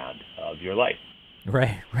background of your life.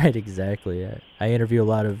 Right, exactly. I interview a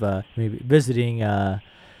lot of maybe visiting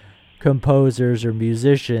composers or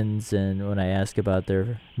musicians, and when I ask about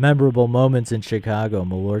their memorable moments in Chicago,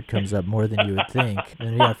 Malort comes up more than you would think.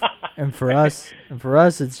 And for us,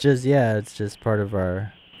 it's just part of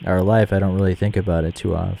our life. I don't really think about it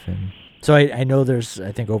too often. So I know there's,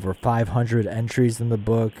 I think, over 500 entries in the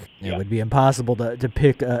book. It would be impossible to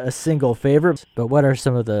pick a single favorite, but what are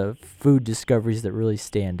some of the food discoveries that really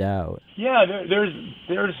stand out? Yeah, there's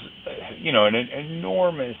an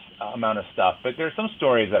enormous amount of stuff, but there's some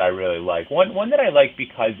stories that I really like. One that I like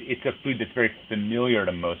because it's a food that's very familiar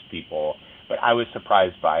to most people, but I was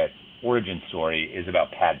surprised by its origin story, is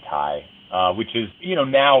about pad thai, which is,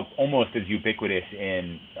 now almost as ubiquitous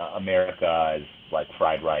in America as like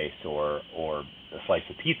fried rice or a slice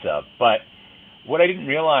of pizza. But what I didn't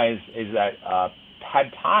realize is that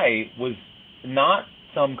pad thai was not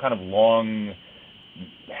some kind of long-held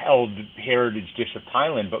heritage dish of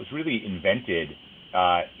Thailand, but was really invented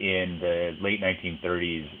in the late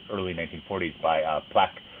 1930s, early 1940s by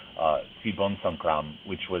Plak Sibonsankram,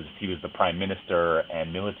 he was the prime minister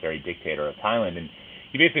and military dictator of Thailand, and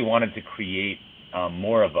he basically wanted to create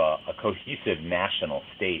more of a cohesive national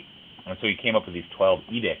state. And so he came up with these 12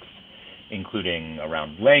 edicts, including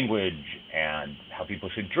around language and how people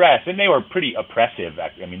should dress. And they were pretty oppressive.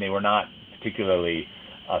 I mean, they were not particularly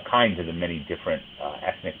kind to the many different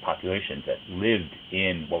ethnic populations that lived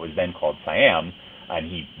in what was then called Siam, and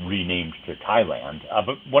he renamed to Thailand.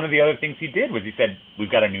 But one of the other things he did was he said,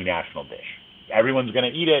 we've got a new national dish. Everyone's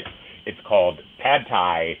going to eat it. It's called pad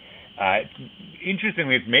thai.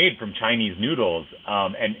 Interestingly, it's made from Chinese noodles,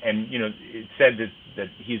 and it said that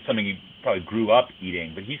he's something he probably grew up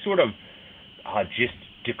eating, but he sort of just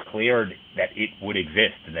declared that it would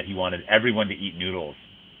exist and that he wanted everyone to eat noodles.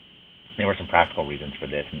 There were some practical reasons for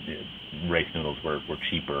this. Rice noodles were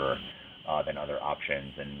cheaper than other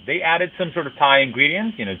options, and they added some sort of Thai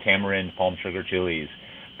ingredients, tamarind, palm sugar, chilies,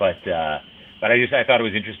 but I thought it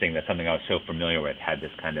was interesting that something I was so familiar with had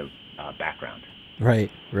this kind of background. Right.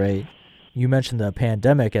 You mentioned the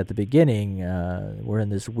pandemic at the beginning. We're in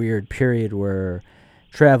this weird period where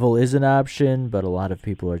travel is an option, but a lot of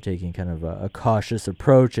people are taking kind of a cautious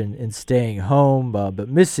approach and staying home, but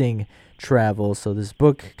missing travel. So this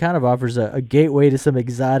book kind of offers a gateway to some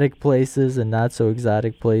exotic places and not so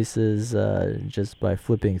exotic places just by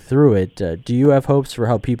flipping through it. Do you have hopes for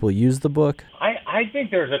how people use the book? I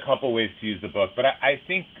think there's a couple ways to use the book, but I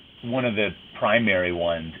think one of the primary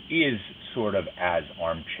ones is sort of as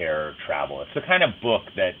armchair travel. It's the kind of book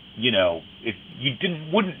that, if you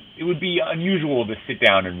it would be unusual to sit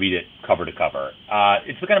down and read it cover to cover.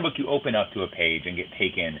 It's the kind of book you open up to a page and get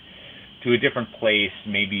taken to a different place,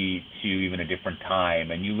 maybe to even a different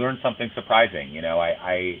time, and you learn something surprising.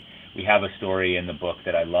 We have a story in the book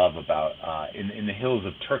that I love about in the hills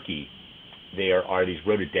of Turkey. There are these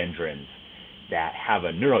rhododendrons that have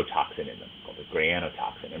a neurotoxin in them called the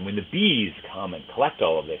granotoxin. And when the bees come and collect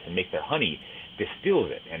all of this and make their honey, distills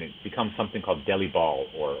it, and it becomes something called delibal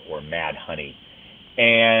or mad honey.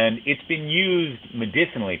 And it's been used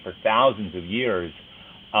medicinally for thousands of years.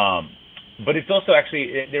 But it's also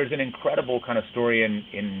actually, there's an incredible kind of story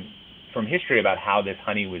from history about how this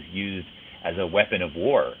honey was used as a weapon of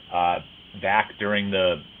war. Back during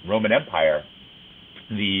the Roman Empire,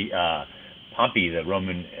 Pompey, the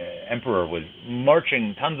Roman emperor, was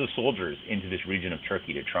marching tons of soldiers into this region of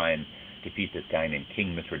Turkey to try and defeat this guy named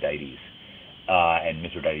King Mithridates. And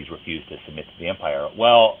Mithridates refused to submit to the empire.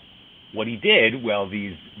 Well, what he did,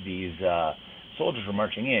 these soldiers were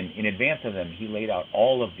marching in advance of them, he laid out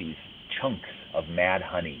all of these chunks of mad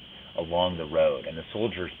honey along the road, and the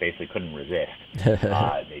soldiers basically couldn't resist.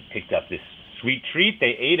 They picked up this sweet treat,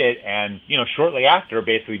 they ate it, and shortly after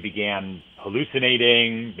basically began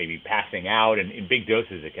hallucinating, maybe passing out, and in big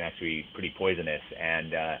doses it can actually be pretty poisonous.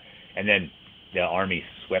 And then the army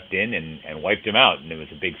swept in and wiped them out, and it was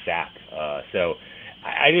a big sack. So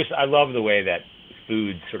I love the way that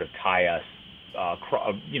foods sort of tie us,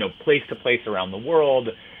 place to place around the world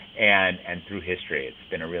and through history. It's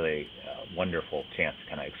been a really wonderful chance to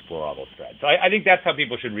kind of explore all those threads. So I think that's how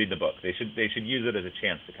people should read the book. They should use it as a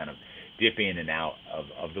chance to kind of dip in and out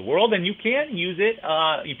of the world, and you can use it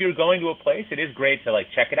if you're going to a place. It is great to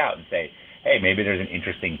check it out and say, hey, maybe there's an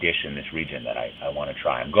interesting dish in this region that I want to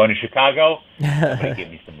try. I'm going to Chicago. Somebody give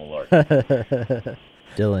me some Malort.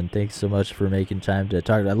 Dylan, thanks so much for making time to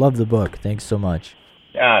talk. I love the book. Thanks so much.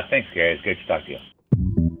 Thanks, Gary. It's great to talk to you.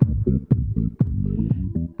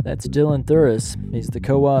 That's Dylan Thuris. He's the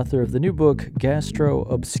co-author of the new book, Gastro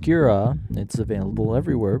Obscura. It's available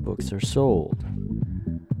everywhere books are sold.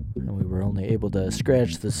 And we were only able to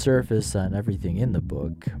scratch the surface on everything in the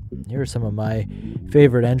book. Here are some of my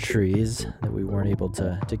favorite entries that we weren't able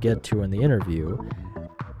to get to in the interview.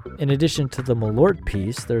 In addition to the Malort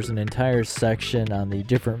piece, there's an entire section on the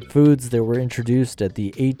different foods that were introduced at the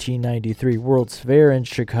 1893 World's Fair in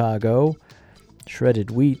Chicago. Shredded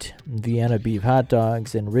wheat, Vienna beef hot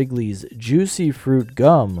dogs, and Wrigley's Juicy Fruit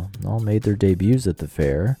gum all made their debuts at the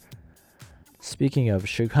fair. Speaking of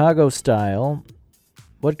Chicago style,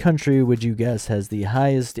 what country would you guess has the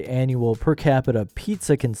highest annual per capita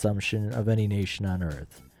pizza consumption of any nation on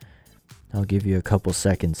Earth? I'll give you a couple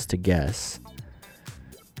seconds to guess.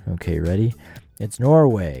 Okay, ready? It's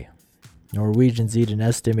Norway. Norwegians eat an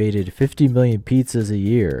estimated 50 million pizzas a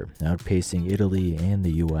year, outpacing Italy and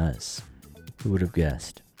the U.S. Who would have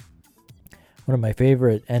guessed? One of my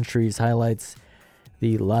favorite entries highlights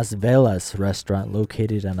the Las Velas restaurant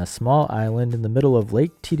located on a small island in the middle of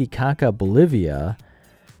Lake Titicaca, Bolivia.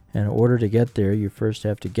 And in order to get there, you first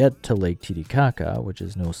have to get to Lake Titicaca, which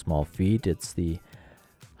is no small feat. It's the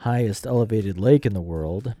highest elevated lake in the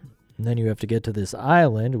world. And then you have to get to this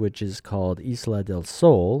island, which is called Isla del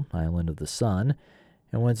Sol, Island of the Sun.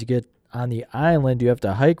 And once you get on the island, you have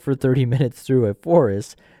to hike for 30 minutes through a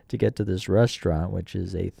forest to get to this restaurant, which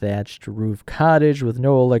is a thatched roof cottage with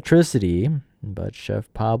no electricity. But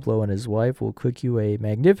Chef Pablo and his wife will cook you a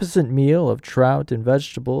magnificent meal of trout and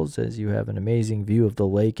vegetables as you have an amazing view of the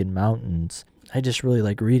lake and mountains. I just really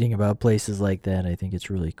like reading about places like that. I think it's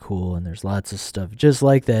really cool, and there's lots of stuff just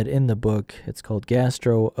like that in the book. It's called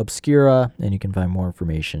Gastro Obscura, and you can find more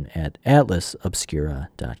information at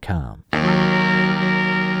atlasobscura.com.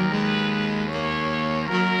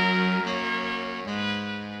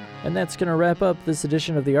 And that's going to wrap up this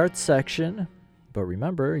edition of the Arts Section. But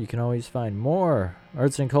remember, you can always find more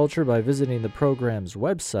arts and culture by visiting the program's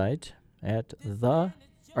website at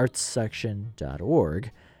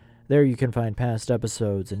theartssection.org. There you can find past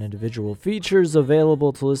episodes and individual features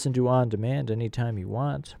available to listen to on demand anytime you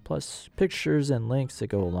want, plus pictures and links that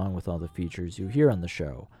go along with all the features you hear on the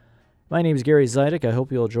show. My name is Gary Zidek. I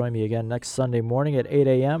hope you'll join me again next Sunday morning at 8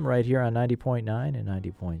 a.m. right here on 90.9 and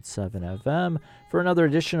 90.7 FM for another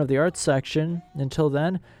edition of the Arts Section. Until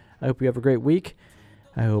then, I hope you have a great week.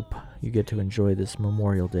 I hope you get to enjoy this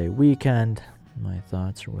Memorial Day weekend. My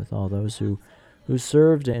thoughts are with all those who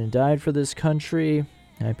served and died for this country.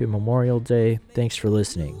 Happy Memorial Day. Thanks for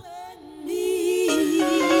listening.